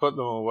them and put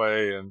them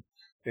away and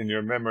in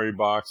your memory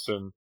box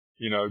and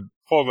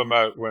pull them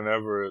out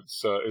whenever it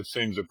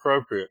seems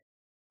appropriate.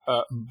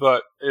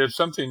 But it's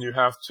something you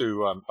have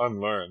to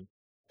unlearn.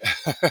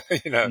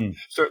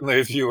 Certainly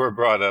if you were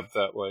brought up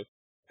that way,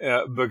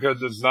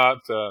 because it's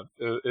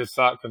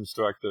not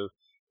constructive,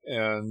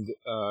 and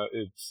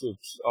it's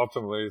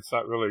ultimately it's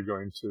not really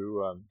going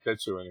to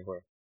get you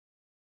anywhere.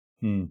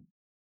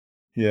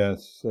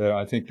 Yes,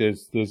 I think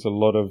there's a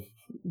lot of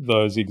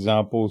those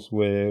examples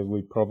where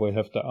we probably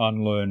have to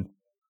unlearn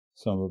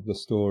some of the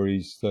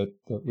stories that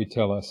we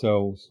tell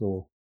ourselves,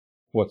 or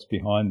what's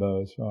behind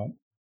those, right?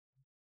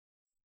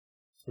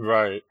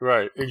 Right,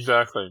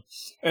 exactly.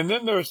 And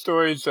then there are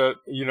stories that,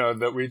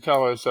 that we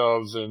tell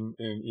ourselves in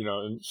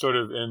sort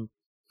of in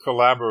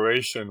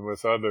collaboration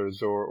with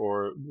others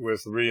or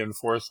with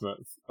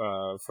reinforcement,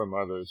 from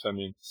others. I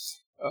mean,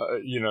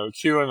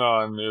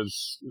 QAnon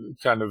is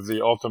kind of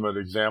the ultimate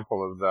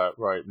example of that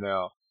right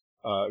now.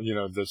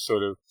 This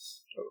sort of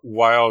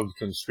wild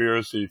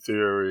conspiracy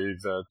theory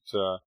that,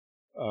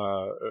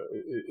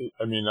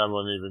 I mean, I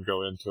won't even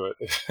go into it.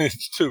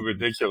 It's too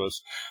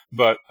ridiculous.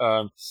 But,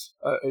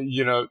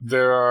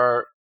 there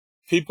are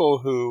people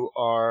who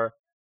are,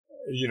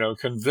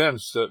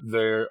 convinced that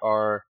they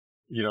are,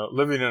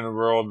 living in a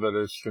world that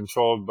is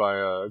controlled by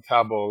a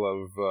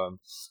cabal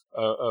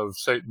of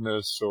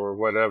Satanists or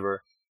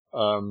whatever,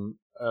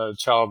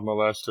 child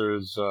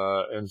molesters,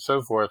 and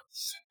so forth.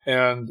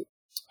 And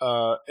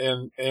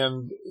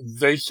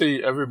they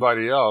see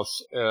everybody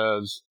else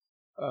as,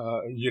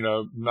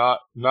 not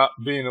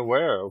being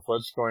aware of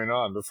what's going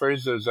on. The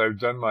phrase is, I've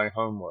done my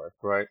homework,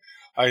 right?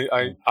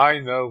 I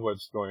know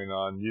what's going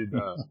on. You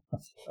don't.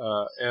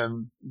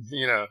 And,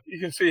 you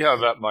can see how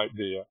that might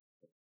be,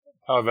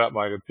 how that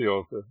might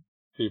appeal to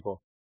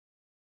people.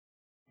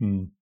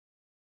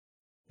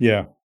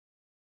 Yeah.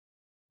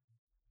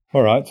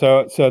 All right.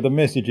 So the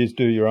message is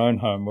do your own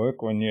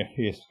homework when you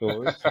hear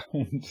stories.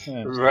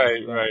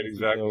 Right,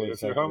 exactly.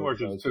 If your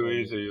homework is too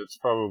easy, it's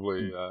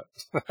probably,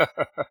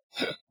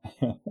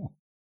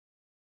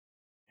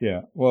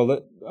 Yeah.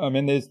 Well, I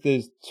mean,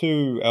 there's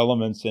two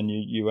elements, and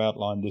you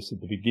outlined this at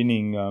the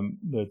beginning.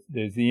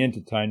 There's the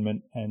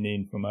entertainment and the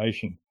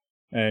information,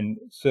 and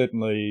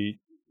certainly,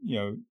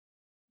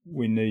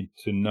 we need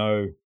to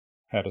know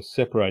how to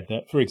separate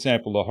that. For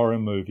example, the horror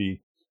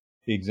movie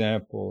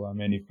example. I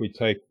mean, if we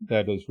take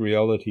that as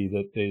reality,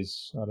 that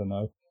there's, I don't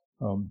know,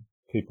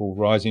 people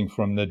rising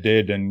from the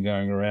dead and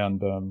going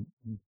around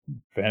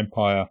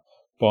vampire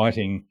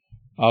biting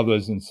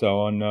others and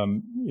so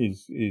on,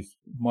 is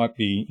might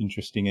be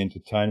interesting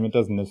entertainment.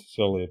 Doesn't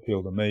necessarily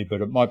appeal to me,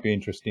 but it might be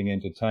interesting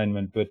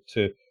entertainment. But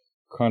to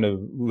kind of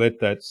let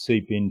that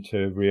seep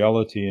into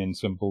reality and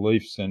some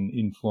beliefs and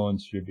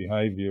influence your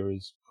behaviour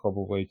is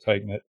probably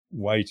taking it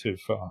way too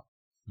far.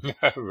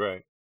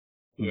 Right.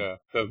 Yeah,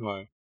 that's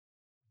mine.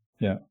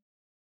 Yeah.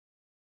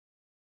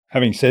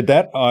 Having said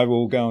that, I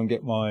will go and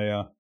get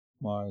my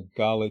my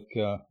garlic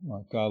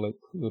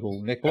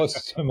little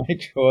necklace to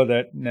make sure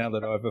that now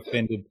that I've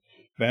offended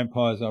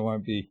vampires, I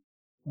won't be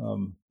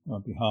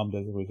harmed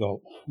as a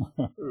result.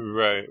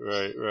 Right,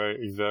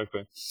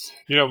 exactly.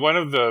 One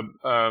of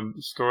the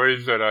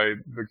stories that I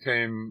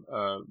became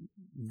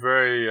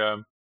very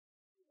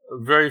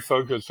very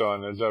focused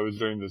on as I was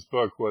doing this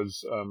book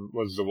was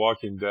The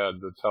Walking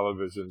Dead, the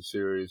television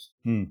series,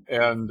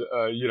 and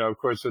of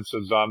course, it's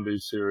a zombie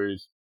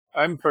series.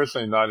 I'm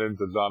personally not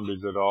into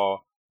zombies at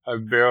all.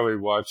 I've barely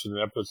watched an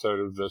episode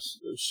of this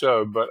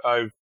show, but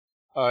I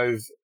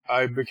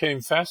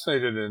became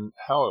fascinated in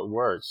how it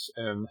works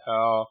and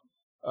how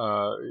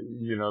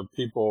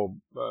people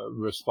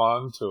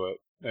respond to it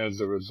as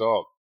a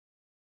result.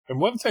 And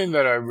one thing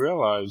that I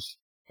realized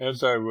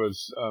as I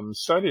was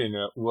studying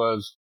it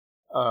was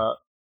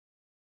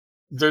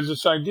there's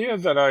this idea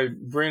that I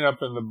bring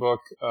up in the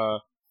book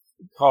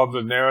called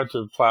the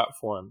narrative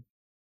platform.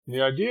 And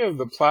the idea of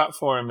the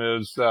platform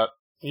is that,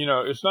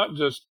 it's not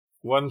just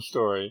one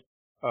story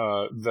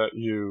that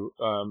you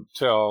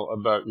tell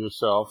about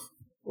yourself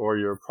or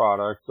your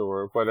product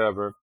or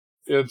whatever.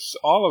 It's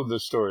all of the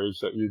stories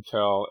that you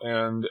tell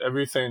and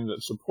everything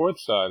that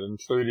supports that,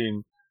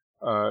 including,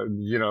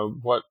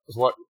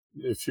 what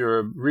if you're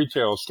a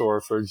retail store,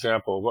 for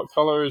example, what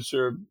color are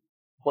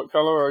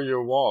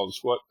your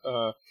walls?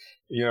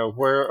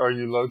 Where are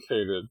you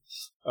located?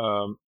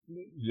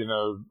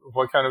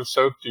 What kind of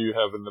soap do you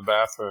have in the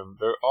bathroom?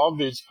 There are all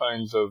these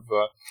kinds of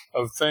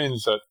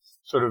things that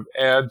sort of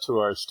add to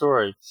our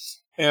story.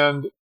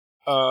 And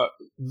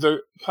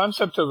the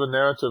concept of a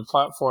narrative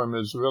platform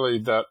is really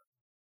that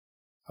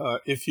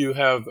if you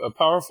have a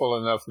powerful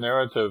enough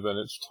narrative and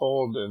it's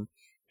told in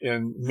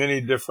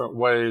many different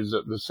ways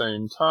at the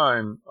same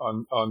time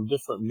on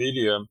different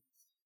media,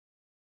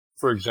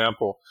 for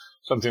example,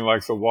 something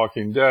like The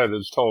Walking Dead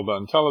is told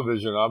on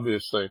television,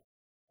 obviously,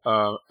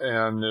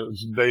 and it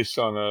was based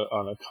on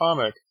a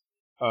comic,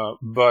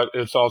 but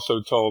it's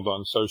also told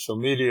on social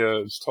media.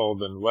 It's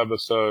told in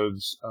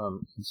webisodes,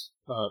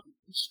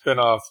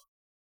 spin-off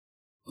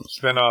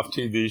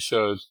TV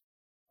shows,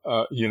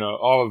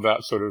 all of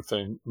that sort of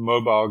thing,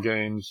 mobile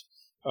games,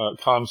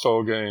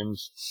 console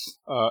games,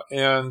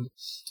 and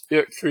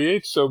it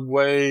creates a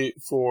way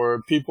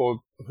for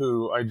people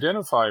who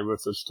identify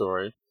with the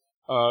story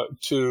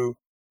to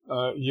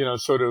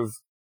sort of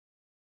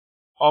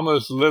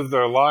almost live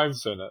their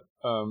lives in it,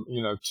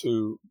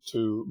 to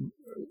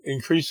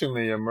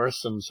increasingly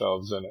immerse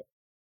themselves in it.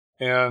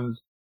 And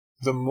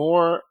the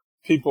more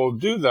people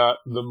do that,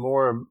 the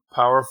more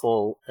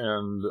powerful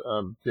and,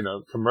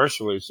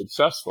 commercially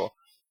successful,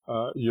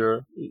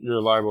 you're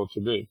liable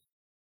to be.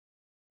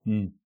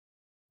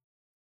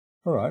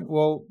 All right.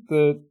 Well,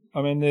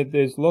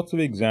 there's lots of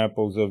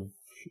examples of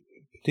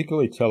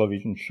particularly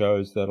television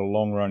shows that are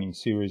long-running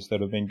series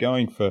that have been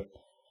going for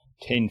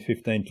 10,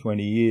 15,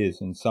 20 years,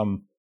 and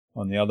some,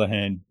 on the other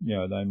hand,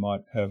 they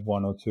might have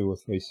 1 or 2 or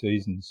 3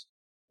 seasons,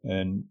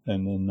 and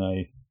then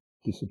they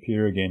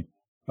disappear again.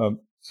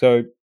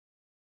 So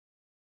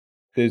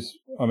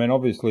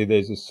obviously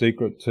there's a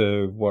secret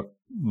to what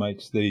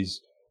makes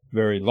these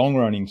very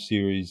long-running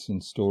series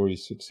and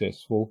stories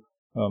successful.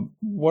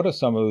 What are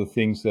some of the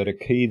things that are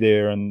key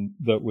there and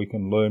that we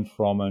can learn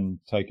from and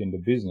take into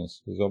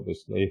business? Because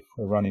obviously, if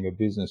we're running a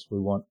business, we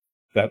want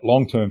that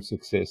long-term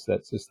success,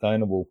 that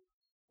sustainable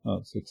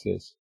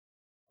success.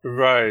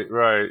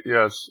 Right,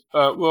 yes.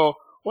 Well,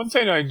 one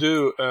thing I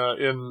do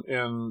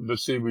in the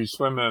sea we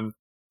swim in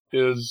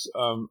is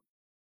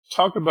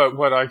talk about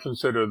what I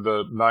consider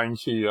the 9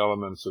 key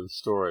elements of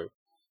story,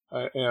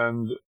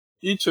 and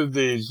each of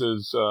these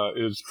is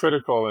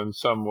critical in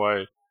some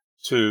way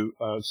to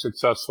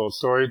successful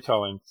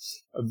storytelling.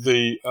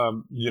 The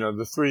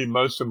 3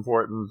 most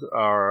important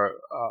are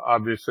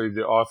obviously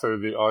the author,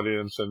 the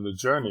audience, and the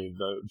journey.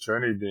 The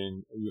journey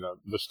being,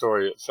 the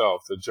story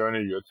itself, the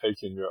journey you're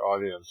taking your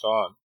audience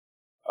on.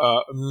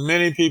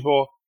 Many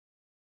people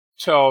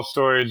tell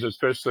stories,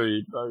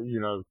 especially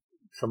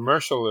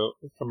commercial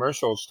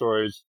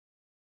stories,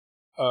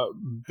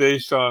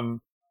 based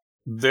on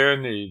their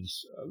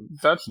needs.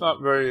 That's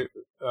not very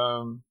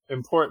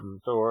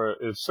important, or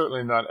it's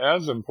certainly not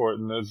as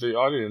important as the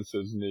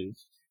audience's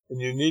needs.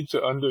 And you need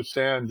to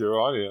understand your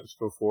audience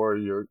before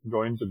you're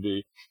going to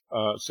be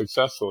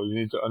successful. You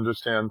need to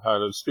understand how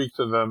to speak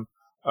to them,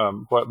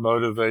 what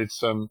motivates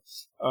them,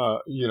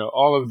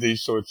 all of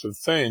these sorts of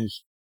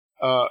things.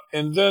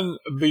 And then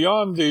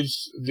beyond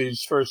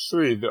these first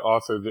 3, the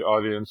author, the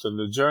audience, and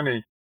the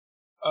journey,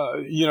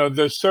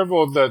 there's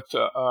several that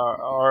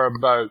are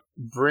about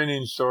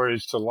bringing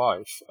stories to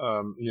life.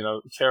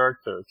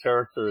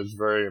 Character is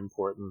very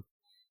important.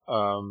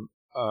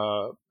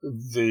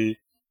 The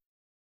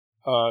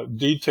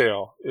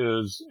detail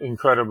is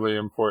incredibly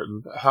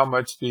important. How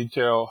much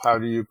detail? How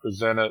do you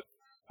present it?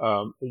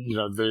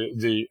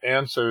 The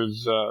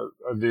answers,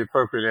 the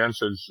appropriate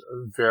answers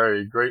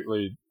vary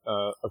greatly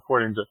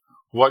according to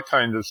what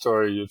kind of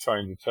story you're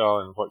trying to tell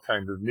and what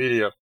kind of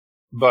media.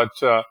 But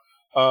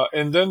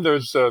and then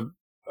there's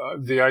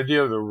the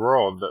idea of the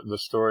world that the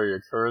story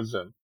occurs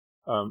in,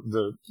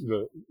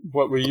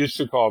 what we used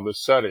to call the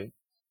setting.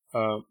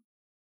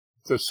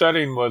 The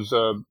setting was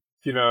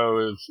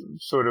is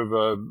sort of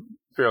a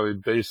fairly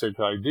basic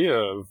idea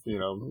of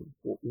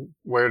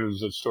where does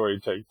the story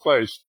take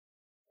place.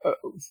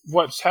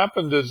 What's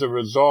happened as a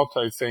result,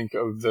 I think,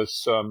 of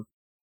this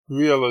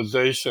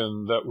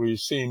realization that we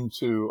seem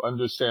to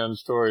understand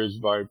stories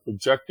by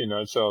projecting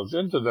ourselves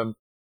into them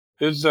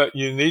is that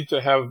you need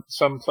to have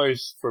some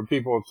place for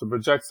people to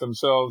project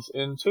themselves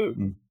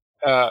into.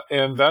 Mm.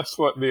 And that's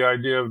what the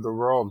idea of the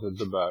world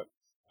is about.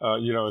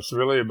 It's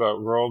really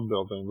about world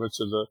building, which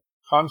is a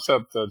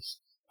concept that's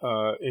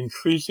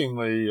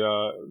increasingly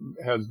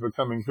has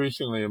become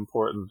increasingly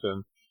important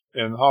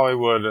in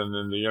Hollywood and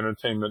in the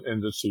entertainment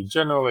industry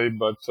generally,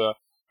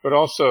 but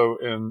also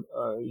in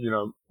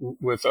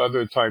with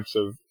other types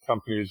of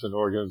companies and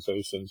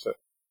organizations that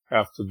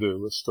have to do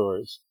with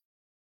stories.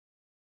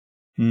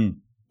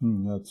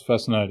 That's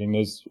fascinating.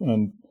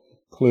 And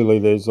clearly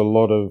there's a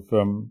lot of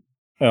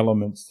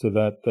elements to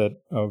that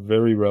are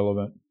very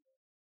relevant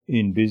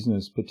in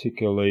business,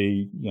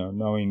 particularly,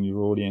 knowing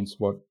your audience,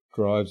 what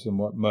drives them,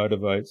 what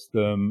motivates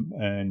them,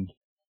 and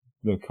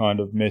the kind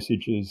of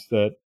messages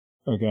that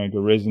are going to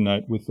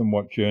resonate with them,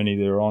 what journey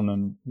they're on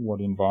and what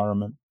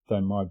environment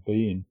they might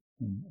be in,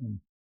 and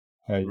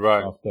how you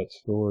craft that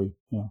story.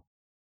 Yeah.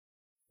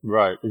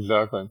 Right.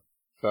 Exactly.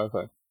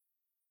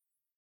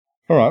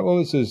 All right, well,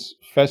 this is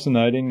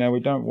fascinating. Now,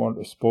 we don't want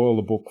to spoil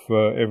the book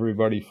for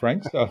everybody,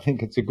 Frank, so I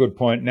think it's a good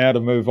point now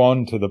to move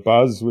on to the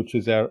buzz, which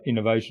is our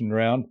innovation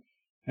round.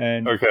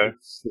 And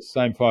It's the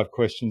same 5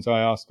 questions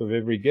I ask of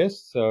every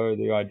guest. So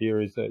the idea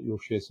is that you'll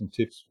share some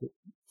tips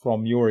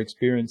from your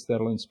experience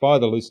that'll inspire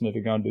the listener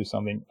to go and do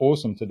something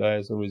awesome today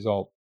as a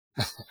result.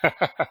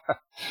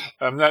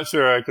 I'm not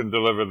sure I can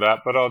deliver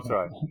that, but I'll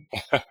try.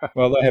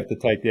 Well, they have to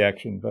take the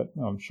action, but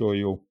I'm sure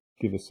you'll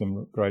give us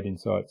some great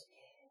insights.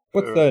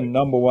 What's the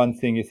number one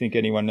thing you think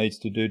anyone needs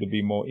to do to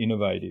be more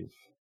innovative?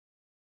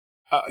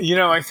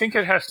 I think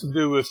it has to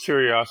do with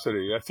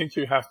curiosity. I think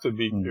you have to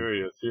be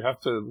curious. You have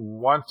to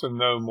want to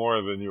know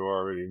more than you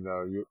already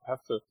know. You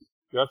have to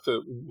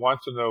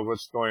want to know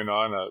what's going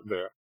on out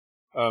there.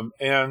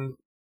 And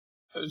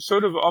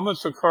sort of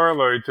almost a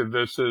corollary to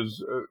this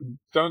is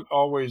don't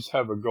always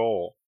have a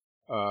goal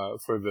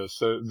for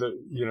this.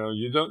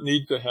 You don't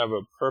need to have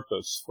a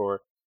purpose for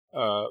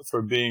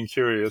being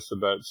curious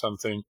about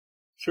something.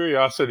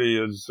 Curiosity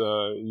is,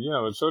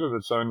 it's sort of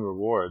its own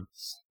reward.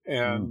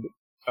 And,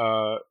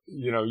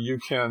 you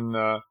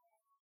can,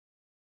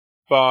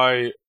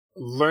 by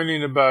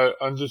learning about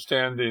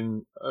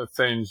understanding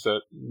things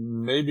that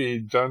maybe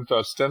don't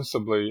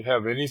ostensibly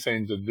have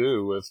anything to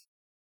do with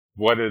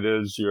what it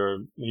is your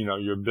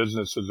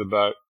business is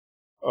about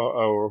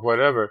or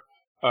whatever,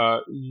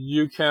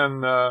 you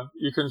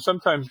can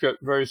sometimes get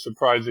very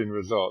surprising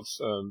results.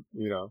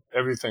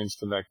 Everything's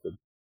connected.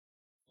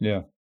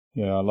 Yeah,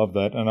 I love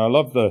that, and I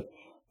love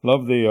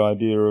the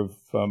idea of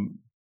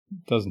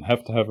doesn't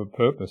have to have a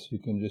purpose. You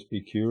can just be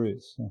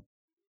curious.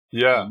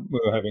 Yeah,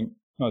 I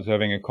was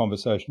having a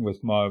conversation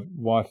with my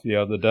wife the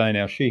other day.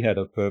 Now she had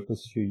a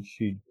purpose.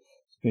 She'd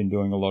been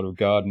doing a lot of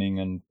gardening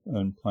and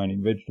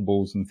planting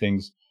vegetables and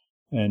things,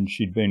 and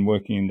she'd been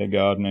working in the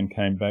garden and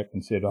came back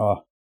and said,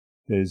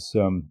 there's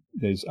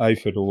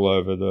aphid all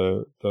over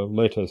the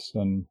lettuce,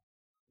 and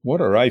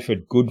what are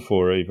aphid good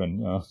for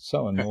even?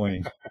 So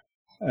annoying.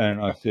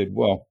 And I said,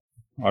 well,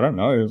 I don't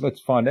know.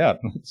 Let's find out.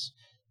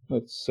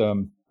 Let's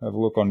have a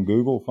look on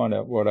Google, find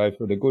out what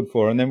aphid are good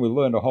for. And then we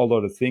learned a whole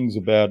lot of things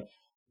about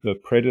the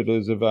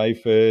predators of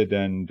aphid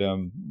and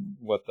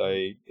what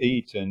they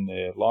eat and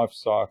their life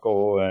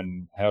cycle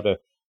and how to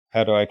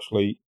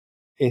actually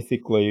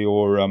ethically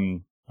or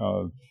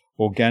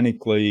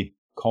organically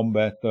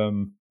combat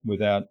them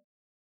without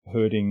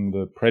hurting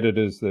the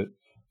predators that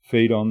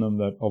feed on them,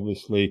 that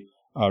obviously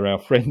are our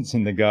friends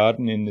in the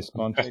garden in this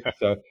context.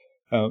 So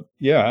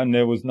and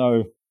there was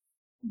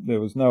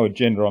no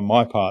agenda on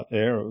my part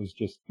there. It was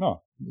just,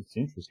 it's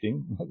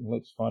interesting.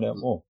 Let's find out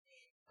more.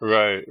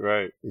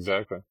 Right,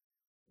 exactly.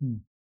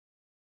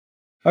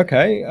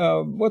 Okay,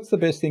 what's the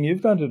best thing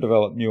you've done to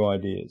develop new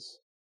ideas?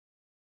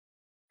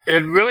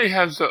 It really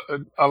has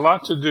a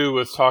lot to do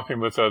with talking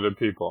with other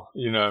people.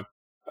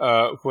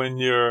 When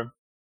you're,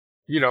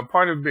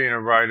 part of being a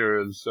writer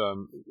is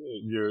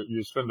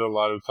you spend a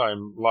lot of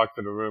time locked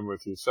in a room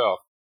with yourself,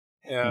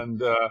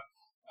 and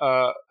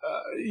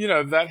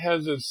that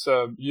has its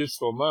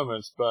useful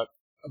moments, but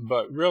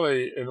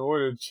really, in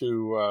order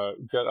to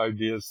get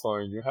ideas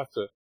flowing, you have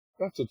to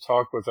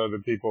talk with other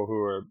people who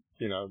are,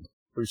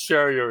 who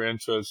share your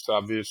interests,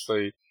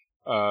 obviously,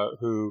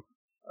 who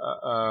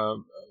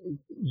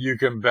you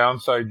can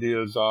bounce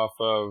ideas off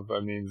of.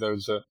 I mean,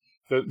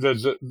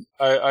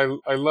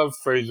 I love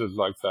phrases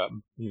like that,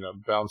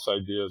 bounce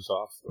ideas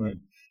off, right?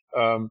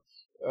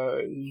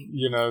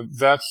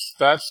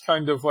 That's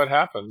kind of what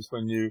happens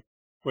when you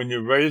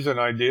raise an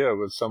idea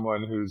with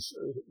someone who's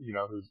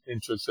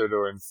interested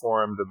or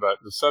informed about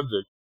the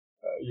subject.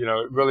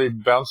 It really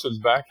bounces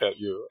back at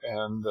you,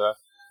 and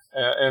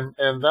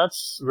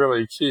that's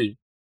really key.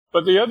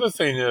 But the other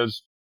thing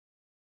is,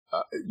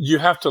 you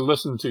have to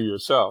listen to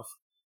yourself.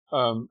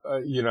 As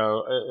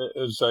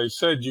I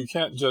said, you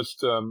can't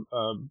just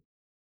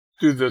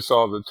do this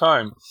all the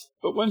time.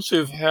 But once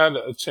you've had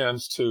a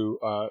chance to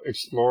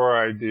explore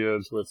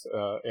ideas with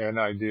an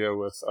idea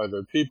with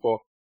other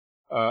people,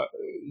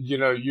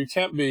 you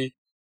can't be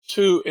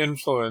too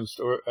influenced,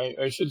 or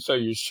I should say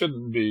you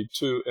shouldn't be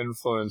too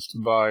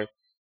influenced by,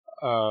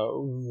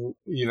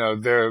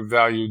 their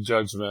value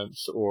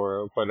judgments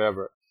or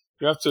whatever.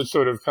 You have to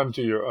sort of come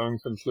to your own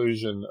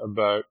conclusion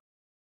about,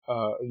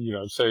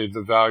 say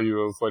the value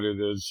of what it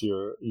is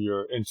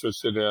you're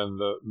interested in,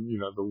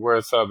 the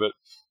worth of it,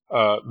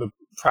 the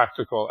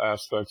practical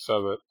aspects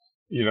of it,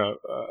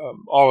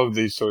 all of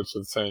these sorts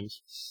of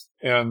things.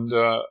 And,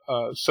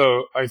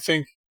 so I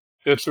think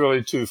it's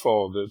really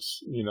twofold.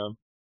 It's,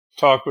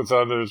 talk with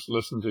others,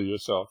 listen to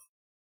yourself.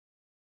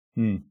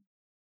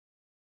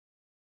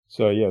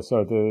 So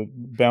the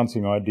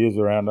bouncing ideas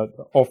around it.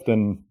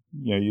 Often,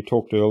 you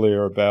talked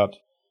earlier about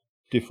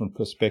different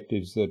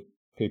perspectives that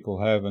people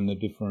have and the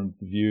different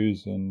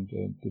views and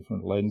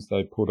different lens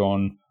they put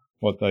on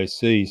what they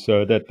see.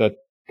 So that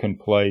can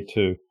play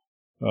to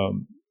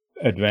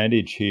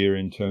advantage here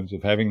in terms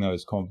of having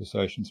those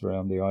conversations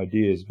around the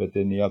ideas. But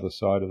then the other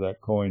side of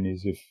that coin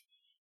is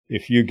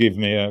if you give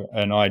me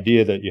an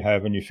idea that you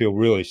have and you feel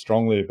really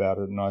strongly about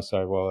it, and I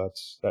say, well,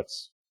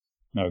 that's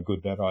no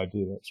good, that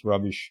idea, that's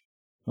rubbish,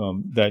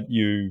 that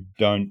you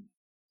don't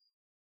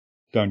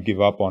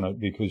give up on it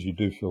because you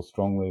do feel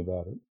strongly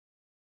about it.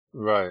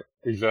 Right.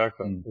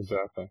 Exactly.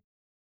 Exactly.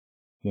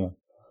 Yeah.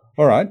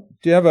 All right.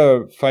 Do you have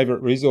a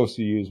favorite resource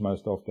you use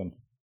most often?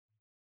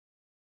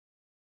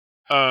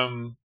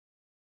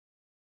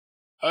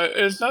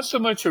 It's not so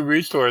much a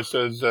resource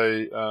as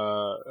a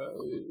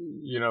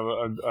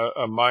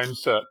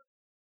mindset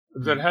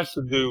that has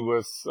to do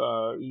with,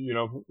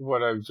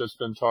 what I've just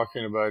been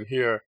talking about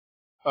here,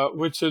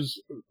 which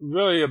is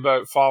really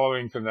about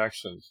following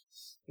connections.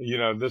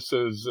 This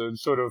is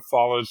sort of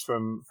follows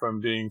from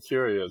being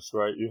curious,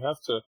 right?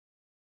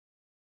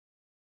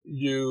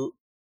 You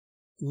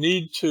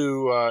need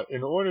to,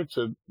 in order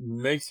to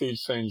make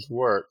these things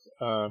work,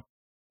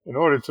 in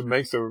order to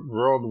make the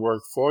world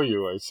work for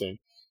you, I think,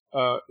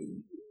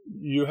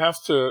 you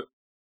have to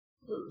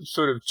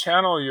sort of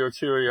channel your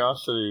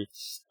curiosity,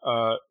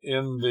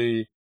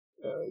 into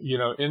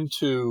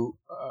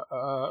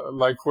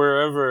like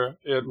wherever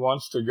it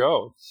wants to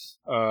go.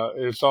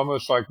 It's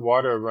almost like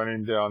water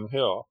running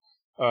downhill.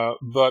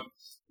 But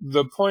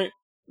the point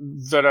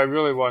that I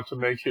really want to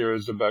make here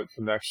is about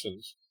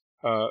connections.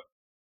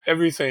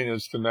 Everything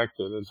is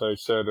connected, as I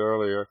said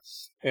earlier,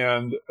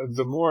 and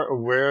the more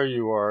aware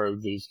you are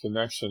of these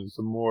connections,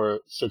 the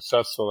more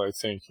successful I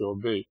think you'll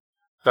be.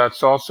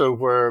 That's also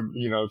where,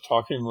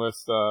 talking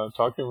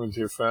with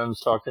your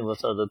friends, talking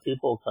with other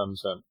people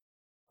comes in.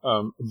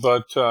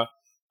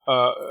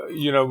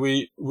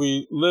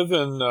 We live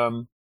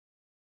in,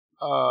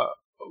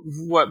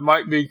 what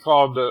might be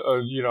called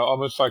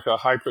almost like a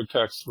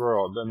hypertext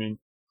world. I mean,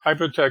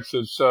 hypertext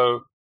is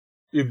so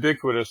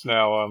ubiquitous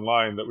now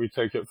online that we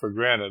take it for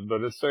granted, but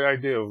it's the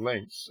idea of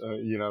links,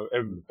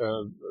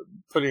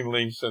 putting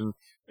links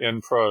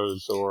in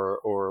prose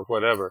or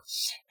whatever.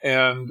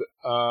 And,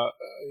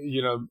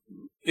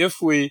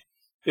 if we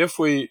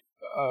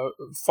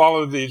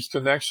follow these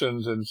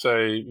connections and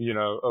say,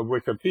 a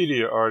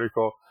Wikipedia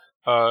article,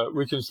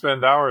 we can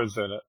spend hours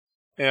in it.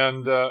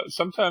 And,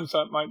 sometimes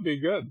that might be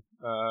good.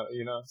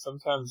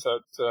 Sometimes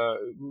that,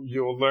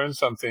 you'll learn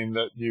something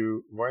that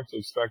you weren't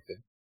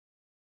expecting.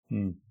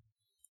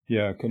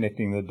 Yeah,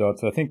 connecting the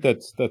dots. I think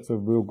that's a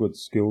real good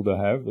skill to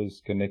have,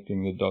 is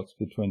connecting the dots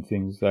between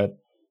things that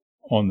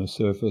on the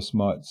surface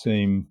might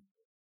seem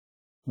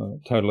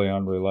totally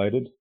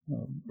unrelated.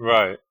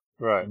 Right.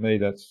 To me,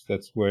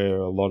 that's where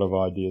a lot of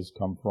ideas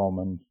come from,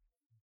 and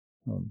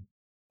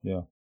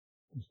just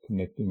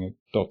connecting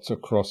dots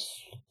across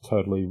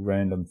totally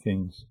random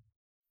things.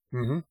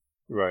 Mm-hmm.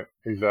 Right.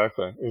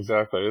 Exactly.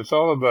 It's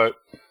all about,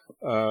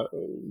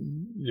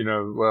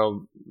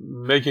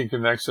 making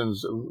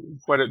connections.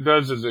 What it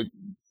does is it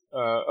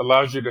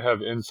allows you to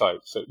have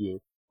insights that you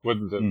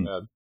wouldn't have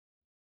had.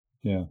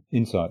 Yeah,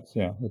 insights.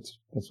 Yeah,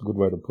 that's a good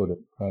way to put it.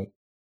 Right.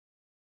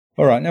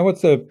 All right. Now,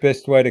 what's the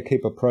best way to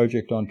keep a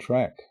project on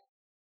track?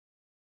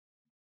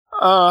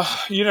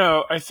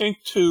 I think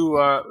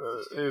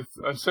if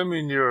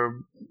assuming you're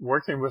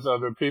working with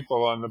other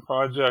people on the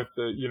project,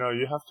 that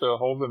you have to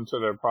hold them to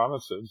their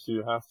promises.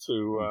 You have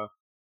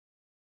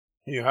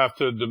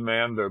to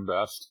demand their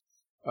best.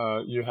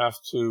 You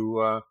have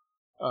to,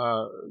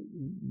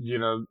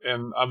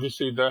 and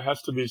obviously there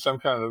has to be some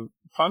kind of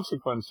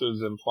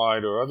consequences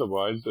implied or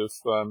otherwise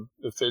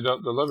if they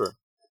don't deliver.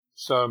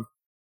 So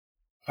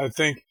I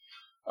think,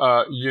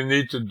 you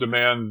need to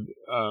demand,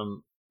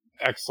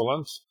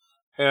 excellence.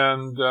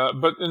 And,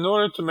 but in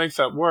order to make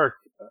that work,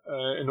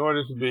 in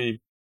order to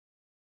be,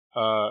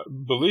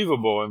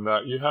 believable in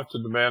that, you have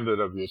to demand it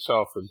of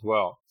yourself as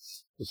well.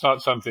 It's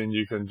not something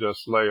you can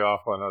just lay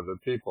off on other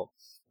people.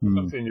 It's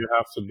something you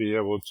have to be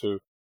able to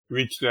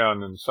reach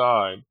down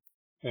inside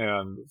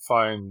and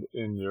find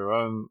in your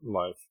own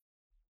life.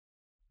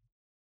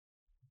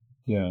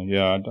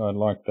 Yeah, I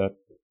like that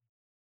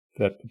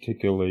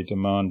particularly,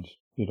 demand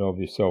it of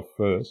yourself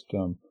first.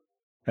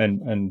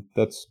 And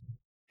that's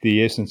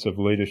the essence of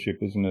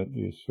leadership, isn't it?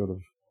 You sort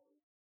of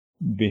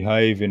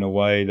behave in a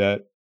way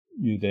that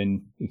you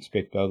then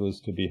expect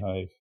others to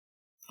behave.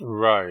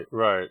 Right,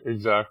 right,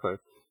 exactly.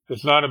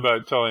 It's not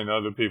about telling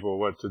other people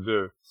what to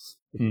do.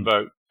 It's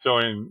about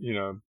showing,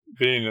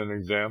 being an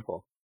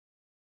example.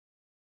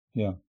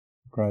 Yeah,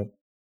 great.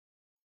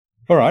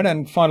 All right,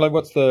 and finally,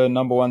 what's the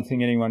number one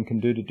thing anyone can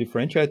do to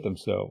differentiate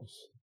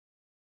themselves?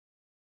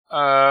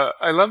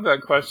 I love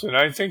that question.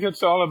 I think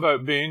it's all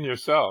about being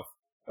yourself.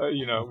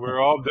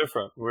 We're all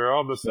different. We're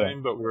all the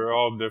same, but we're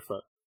all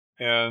different.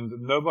 And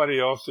nobody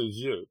else is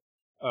you.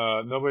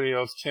 Nobody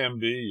else can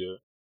be you.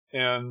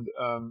 And,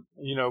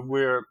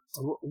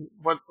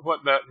 what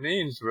that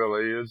means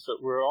really is that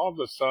we're all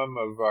the sum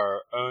of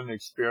our own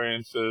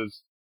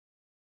experiences,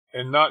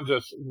 and not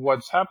just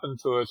what's happened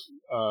to us,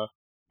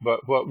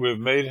 but what we've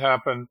made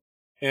happen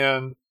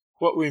and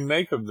what we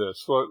make of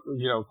this.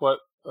 What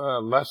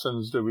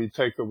lessons do we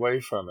take away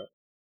from it?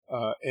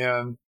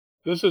 And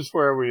this is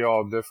where we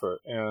all differ.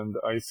 And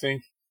I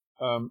think,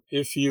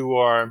 if you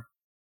are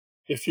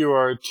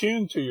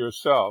attuned to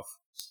yourself,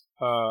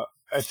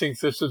 I think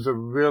this is a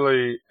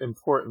really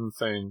important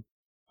thing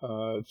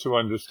to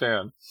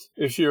understand.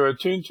 If you're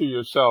attuned to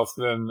yourself,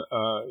 then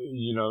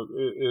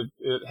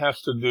it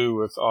has to do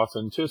with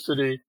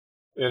authenticity.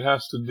 It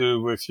has to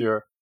do with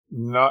your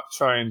not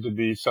trying to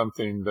be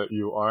something that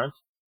you aren't.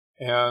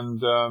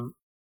 And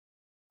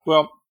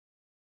well,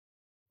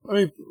 let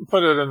me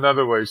put it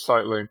another way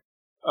slightly.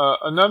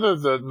 Another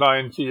of the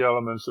 9 key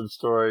elements of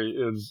story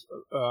is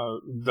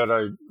that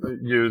I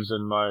use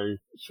in my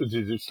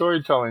strategic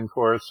storytelling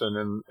course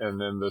and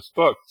in this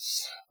book.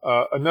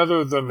 Another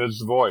of them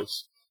is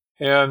voice.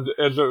 And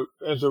as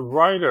a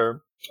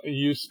writer,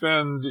 you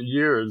spend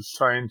years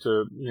trying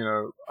to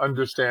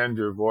understand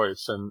your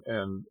voice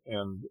and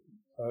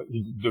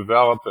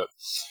develop it.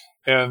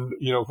 And,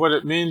 what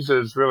it means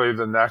is really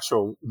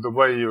the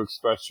way you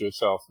express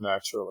yourself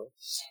naturally.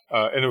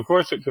 And of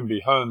course it can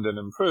be honed and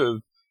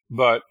improved,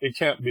 but it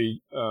can't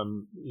be,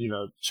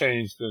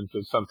 changed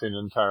into something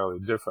entirely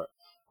different,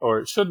 or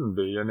it shouldn't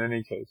be in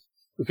any case,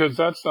 because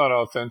that's not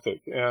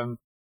authentic. And,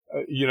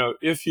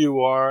 if you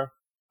are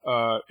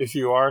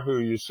who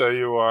you say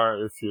you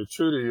are, if you're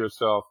true to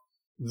yourself,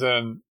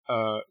 then,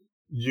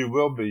 you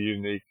will be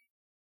unique,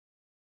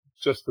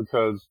 just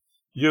because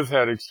you've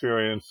had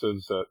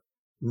experiences that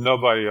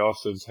nobody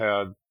else has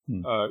had.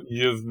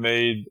 You've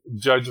made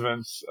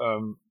judgments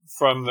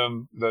from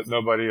them that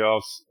nobody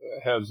else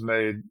has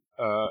made,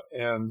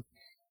 and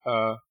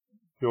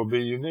you'll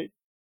be unique.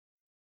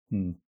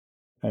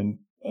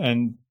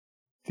 And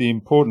the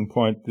important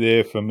point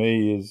there for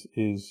me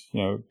is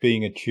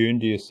being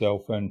attuned to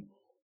yourself and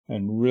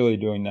really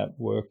doing that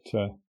work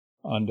to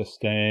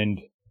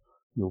understand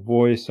your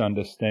voice,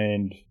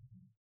 understand.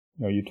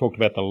 You talked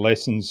about the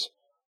lessons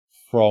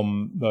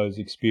from those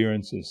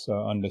experiences,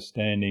 so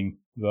understanding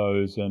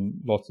those and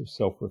lots of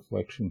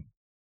self-reflection.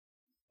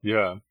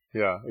 Yeah,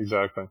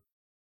 exactly.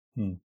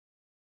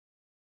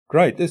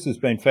 Great. This has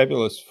been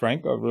fabulous,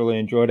 Frank. I've really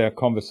enjoyed our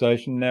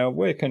conversation. Now,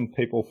 where can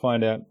people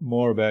find out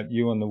more about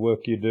you and the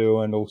work you do,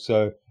 and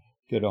also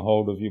get a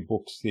hold of your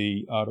books,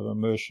 The Art of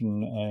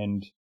Immersion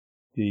and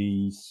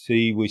The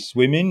Sea We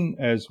Swim In,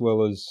 as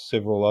well as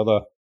several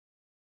other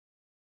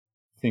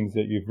things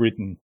that you've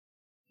written?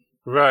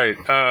 Right.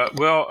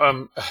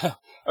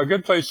 A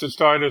good place to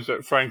start is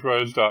at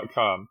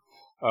frankrose.com.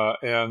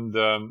 And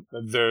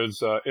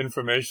there's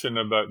information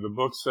about the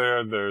books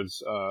there.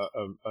 There's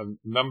a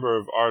number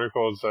of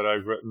articles that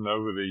I've written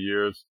over the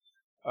years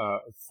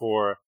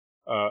for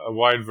a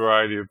wide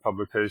variety of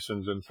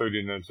publications,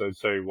 including, as I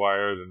say,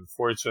 Wired and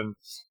Fortune.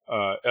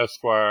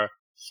 Esquire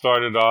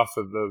started off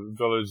at the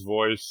Village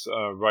Voice,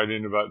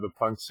 writing about the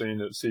punk scene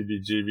at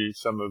CBGB.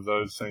 Some of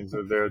those things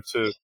are there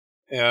too.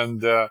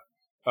 And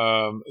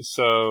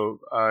so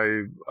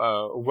I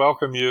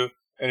welcome you.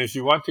 And if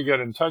you want to get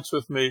in touch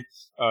with me,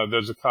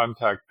 there's a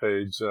contact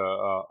page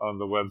on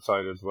the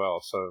website as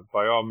well. So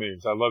by all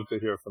means, I love to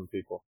hear from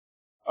people.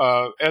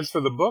 As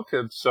for the book,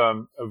 it's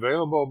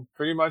available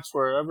pretty much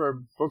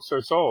wherever books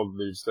are sold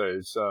these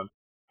days.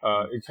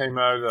 It came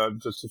out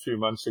just a few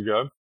months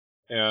ago,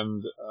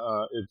 and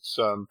it's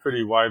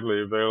pretty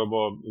widely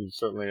available,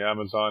 certainly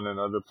Amazon and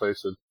other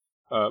places,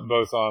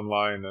 both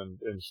online and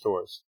in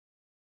stores.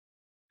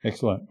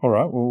 Excellent. All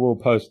right. Well, we'll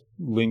post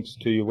links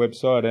to your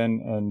website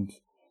and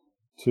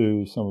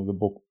to some of the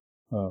book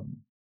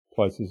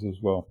places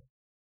as well.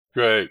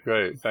 Great.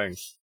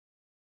 Thanks.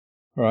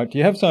 All right. Do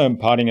you have some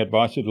parting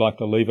advice you'd like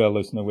to leave our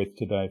listener with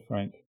today,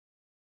 Frank?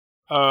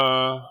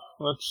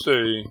 Let's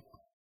see.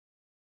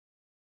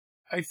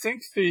 I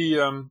think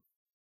the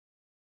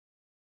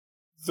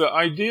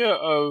idea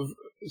of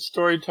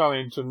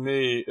storytelling to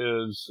me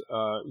is,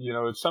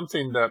 it's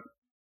something that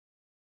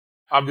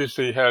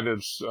obviously had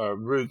its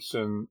roots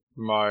in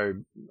my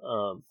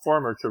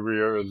former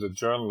career as a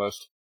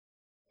journalist,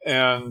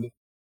 and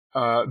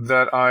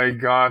that I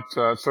got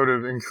sort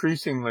of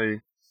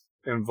increasingly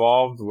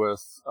involved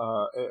with,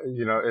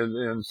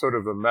 in sort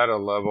of a meta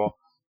level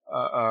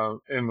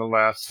in the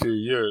last few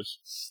years.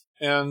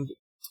 And,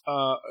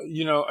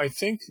 I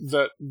think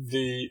that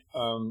the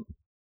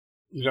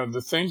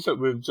things that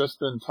we've just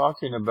been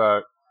talking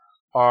about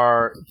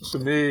are, to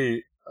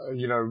me,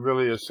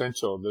 really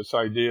essential. This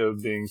idea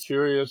of being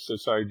curious,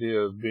 this idea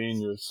of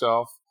being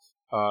yourself,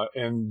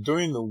 and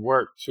doing the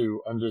work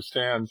to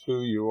understand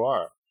who you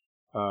are.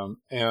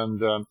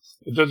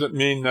 It doesn't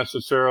mean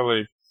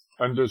necessarily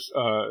it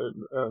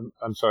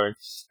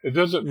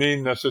doesn't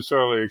mean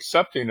necessarily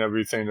accepting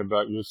everything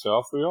about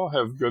yourself. We all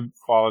have good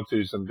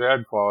qualities and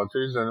bad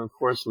qualities, and of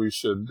course we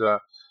should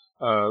work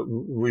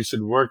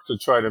to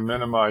try to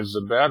minimize the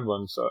bad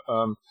ones.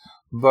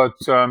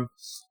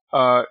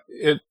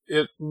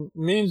 It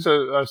means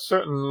a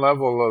certain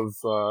level of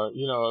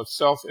of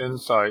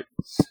self-insight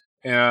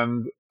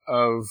and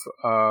of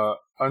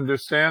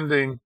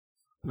understanding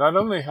not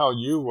only how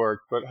you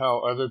work but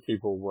how other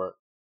people work.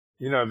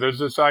 There's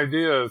this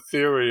idea of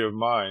theory of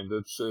mind.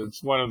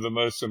 It's one of the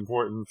most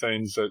important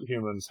things that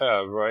humans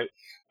have, right?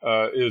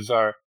 Is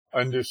our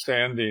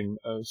understanding,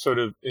 sort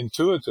of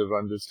intuitive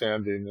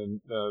understanding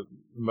in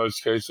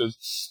most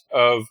cases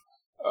of,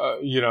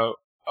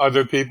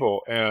 other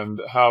people and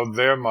how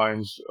their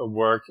minds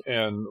work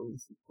and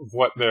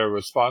what their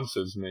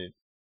responses mean.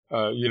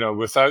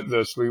 Without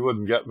this, we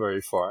wouldn't get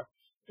very far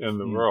in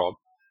the world.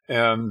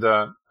 And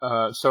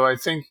so I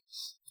think,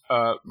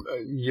 I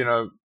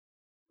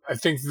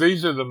think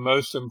these are the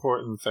most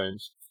important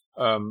things.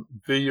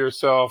 Be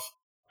yourself,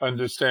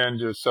 understand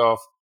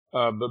yourself,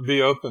 but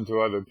be open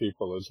to other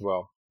people as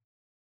well.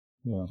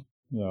 Yeah,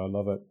 I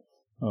love it.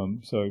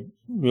 So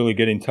really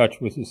get in touch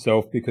with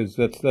yourself, because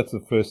that's the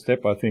first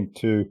step, I think,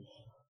 to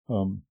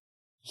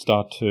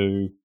start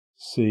to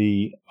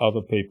see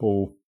other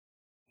people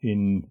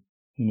in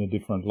a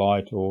different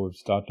light, or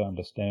start to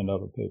understand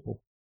other people.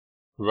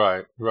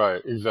 Right,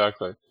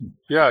 exactly.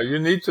 Yeah, you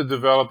need to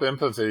develop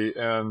empathy,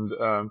 and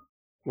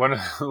one of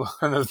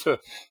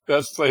the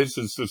best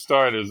places to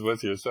start is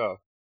with yourself.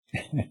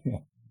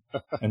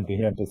 And be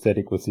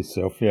empathetic with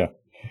yourself, yeah.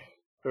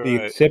 Right. Be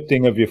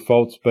accepting of your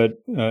faults,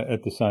 but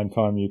at the same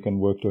time you can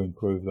work to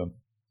improve them.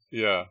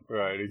 Yeah,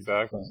 right,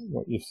 exactly.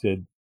 What you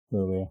said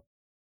earlier.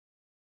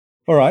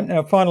 All right,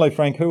 now finally,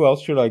 Frank, who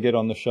else should I get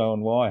on the show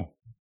and why?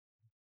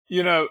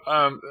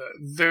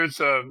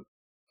 There's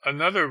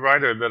another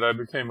writer that I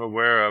became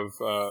aware of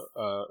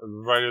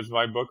right as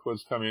my book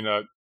was coming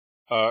out.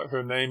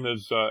 Her name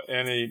is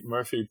Annie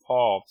Murphy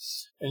Paul,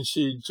 and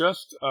she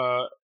just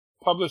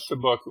published a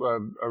book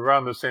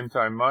around the same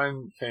time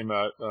mine came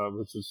out,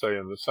 which is, say,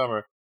 in the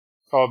summer,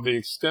 called The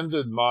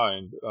Extended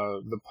Mind,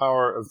 The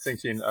Power of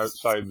Thinking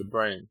Outside the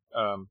Brain.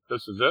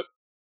 This is it.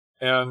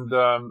 And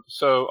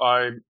so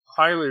I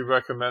highly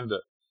recommend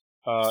it.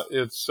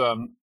 It's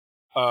sort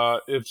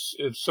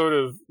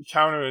of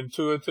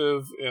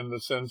counterintuitive in the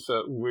sense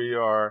that we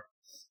are,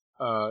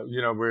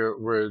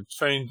 we're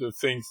trained to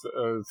think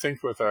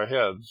with our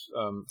heads.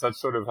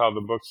 That's sort of how the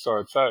book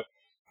starts out.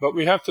 But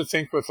we have to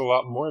think with a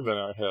lot more than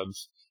our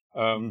heads.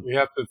 We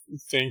have to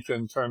think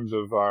in terms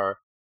of our,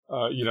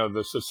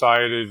 the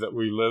society that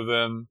we live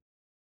in,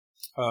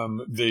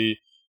 the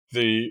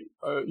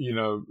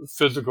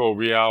physical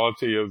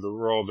reality of the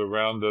world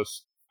around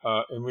us,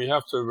 and we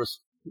have to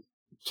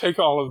take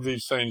all of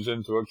these things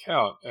into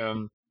account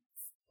and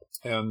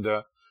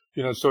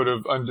sort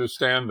of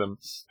understand them.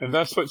 And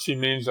that's what she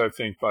means, I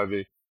think, by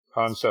the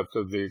concept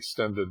of the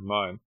extended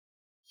mind.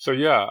 So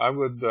yeah, I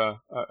would,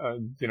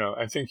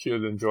 I think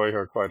you'd enjoy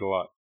her quite a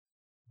lot.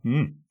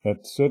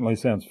 That certainly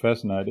sounds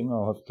fascinating.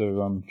 I'll have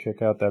to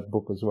check out that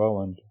book as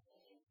well, and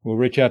we'll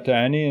reach out to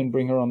Annie and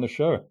bring her on the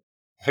show.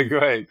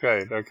 Great.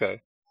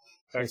 Okay.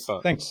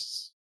 Excellent.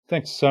 Thanks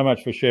so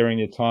much for sharing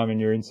your time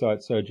and your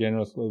insights so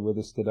generously with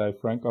us today,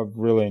 Frank. I've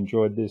really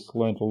enjoyed this,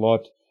 learnt a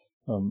lot,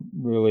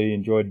 really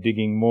enjoyed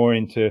digging more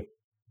into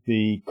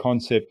the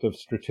concept of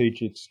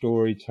strategic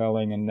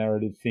storytelling and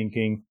narrative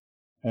thinking.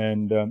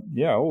 And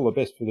all the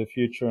best for the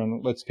future,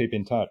 and let's keep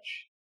in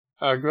touch.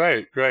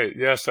 Great.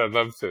 Yes, I'd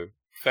love to.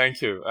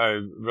 Thank you.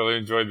 I really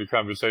enjoyed the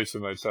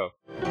conversation myself.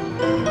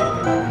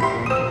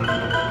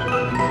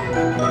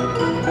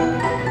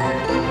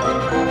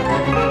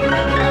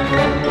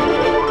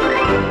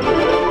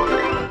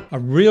 I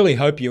really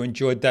hope you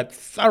enjoyed that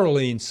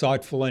thoroughly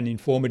insightful and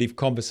informative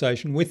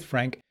conversation with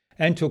Frank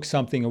and took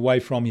something away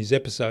from his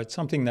episode,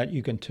 something that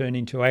you can turn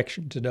into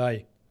action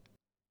today.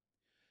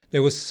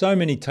 There were so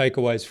many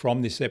takeaways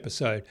from this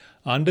episode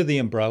under the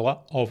umbrella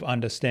of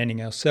understanding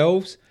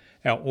ourselves,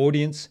 our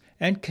audience,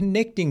 and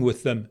connecting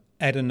with them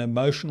at an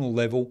emotional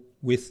level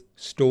with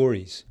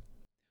stories.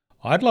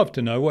 I'd love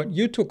to know what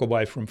you took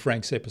away from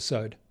Frank's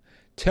episode.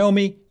 Tell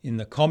me in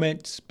the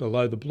comments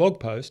below the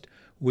blog post,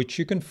 which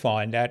you can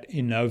find at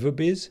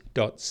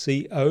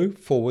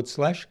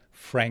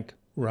innovabiz.co/Frank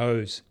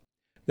Rose.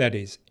 That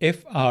is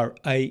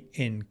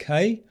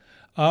FrankRose.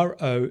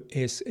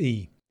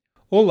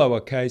 All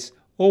lowercase,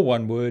 all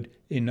one word,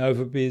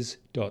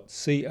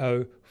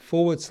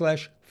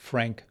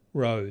 innovabiz.co/Frank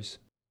Rose.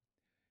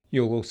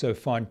 You'll also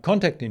find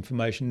contact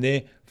information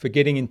there for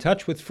getting in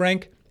touch with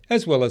Frank,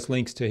 as well as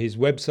links to his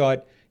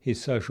website,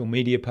 his social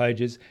media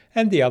pages,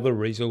 and the other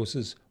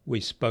resources we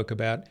spoke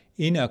about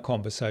in our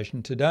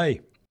conversation today.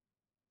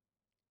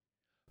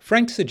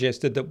 Frank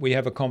suggested that we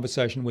have a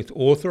conversation with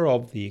author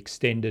of The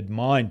Extended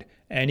Mind,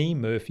 Annie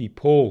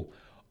Murphy-Paul,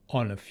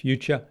 on a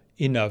future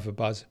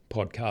InnovaBuzz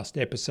podcast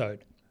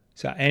episode.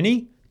 So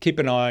Annie, keep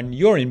an eye on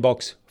your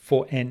inbox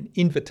for an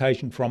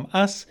invitation from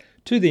us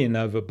to the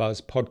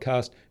InnovaBuzz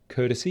podcast,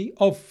 courtesy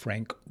of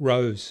Frank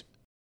Rose.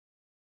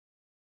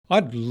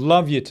 I'd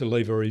love you to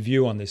leave a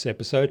review on this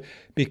episode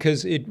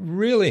because it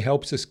really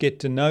helps us get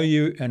to know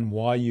you and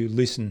why you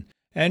listen,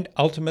 and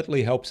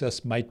ultimately helps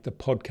us make the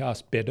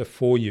podcast better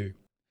for you.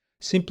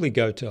 Simply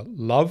go to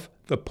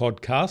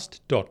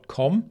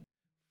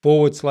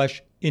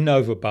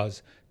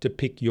lovethepodcast.com/InnovaBuzz to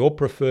pick your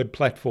preferred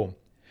platform.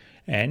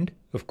 And,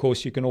 of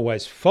course, you can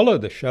always follow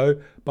the show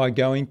by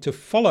going to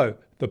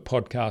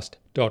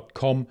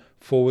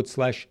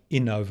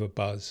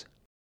followthepodcast.com/InnovaBuzz.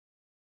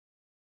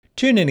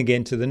 Tune in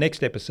again to the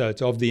next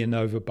episodes of the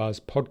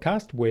InnovaBuzz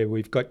podcast, where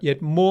we've got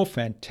yet more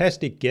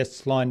fantastic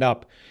guests lined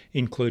up,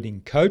 including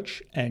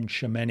coach and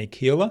shamanic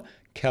healer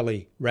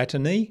Kelly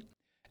Rattanee,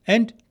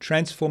 and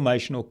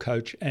transformational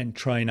coach and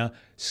trainer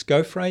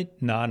Skofre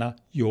Nana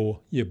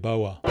Yor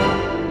Yeboah.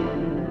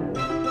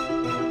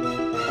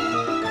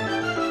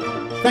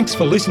 Thanks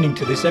for listening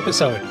to this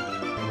episode.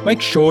 Make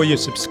sure you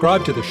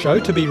subscribe to the show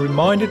to be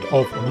reminded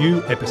of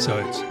new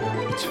episodes.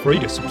 It's free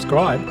to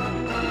subscribe.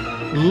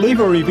 Leave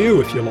a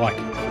review if you like.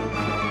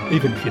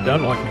 Even if you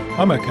don't like me,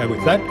 I'm okay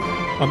with that.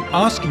 I'm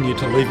asking you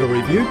to leave a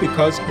review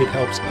because it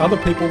helps other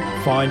people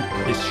find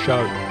this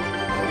show.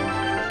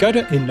 Go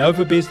to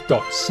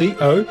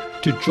innovabiz.co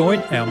to join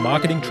our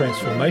marketing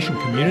transformation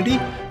community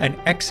and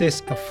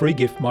access a free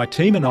gift my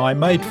team and I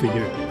made for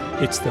you.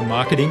 It's the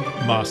Marketing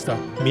Master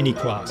Mini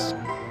Class.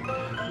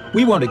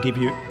 We want to give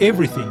you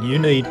everything you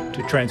need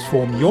to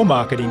transform your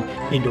marketing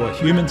into a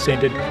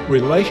human-centered,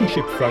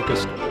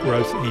 relationship-focused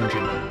growth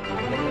engine.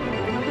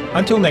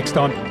 Until next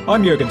time,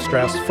 I'm Jürgen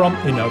Strauss from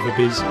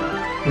InnovaBiz.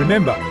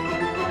 Remember,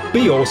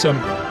 be awesome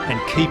and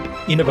keep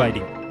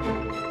innovating.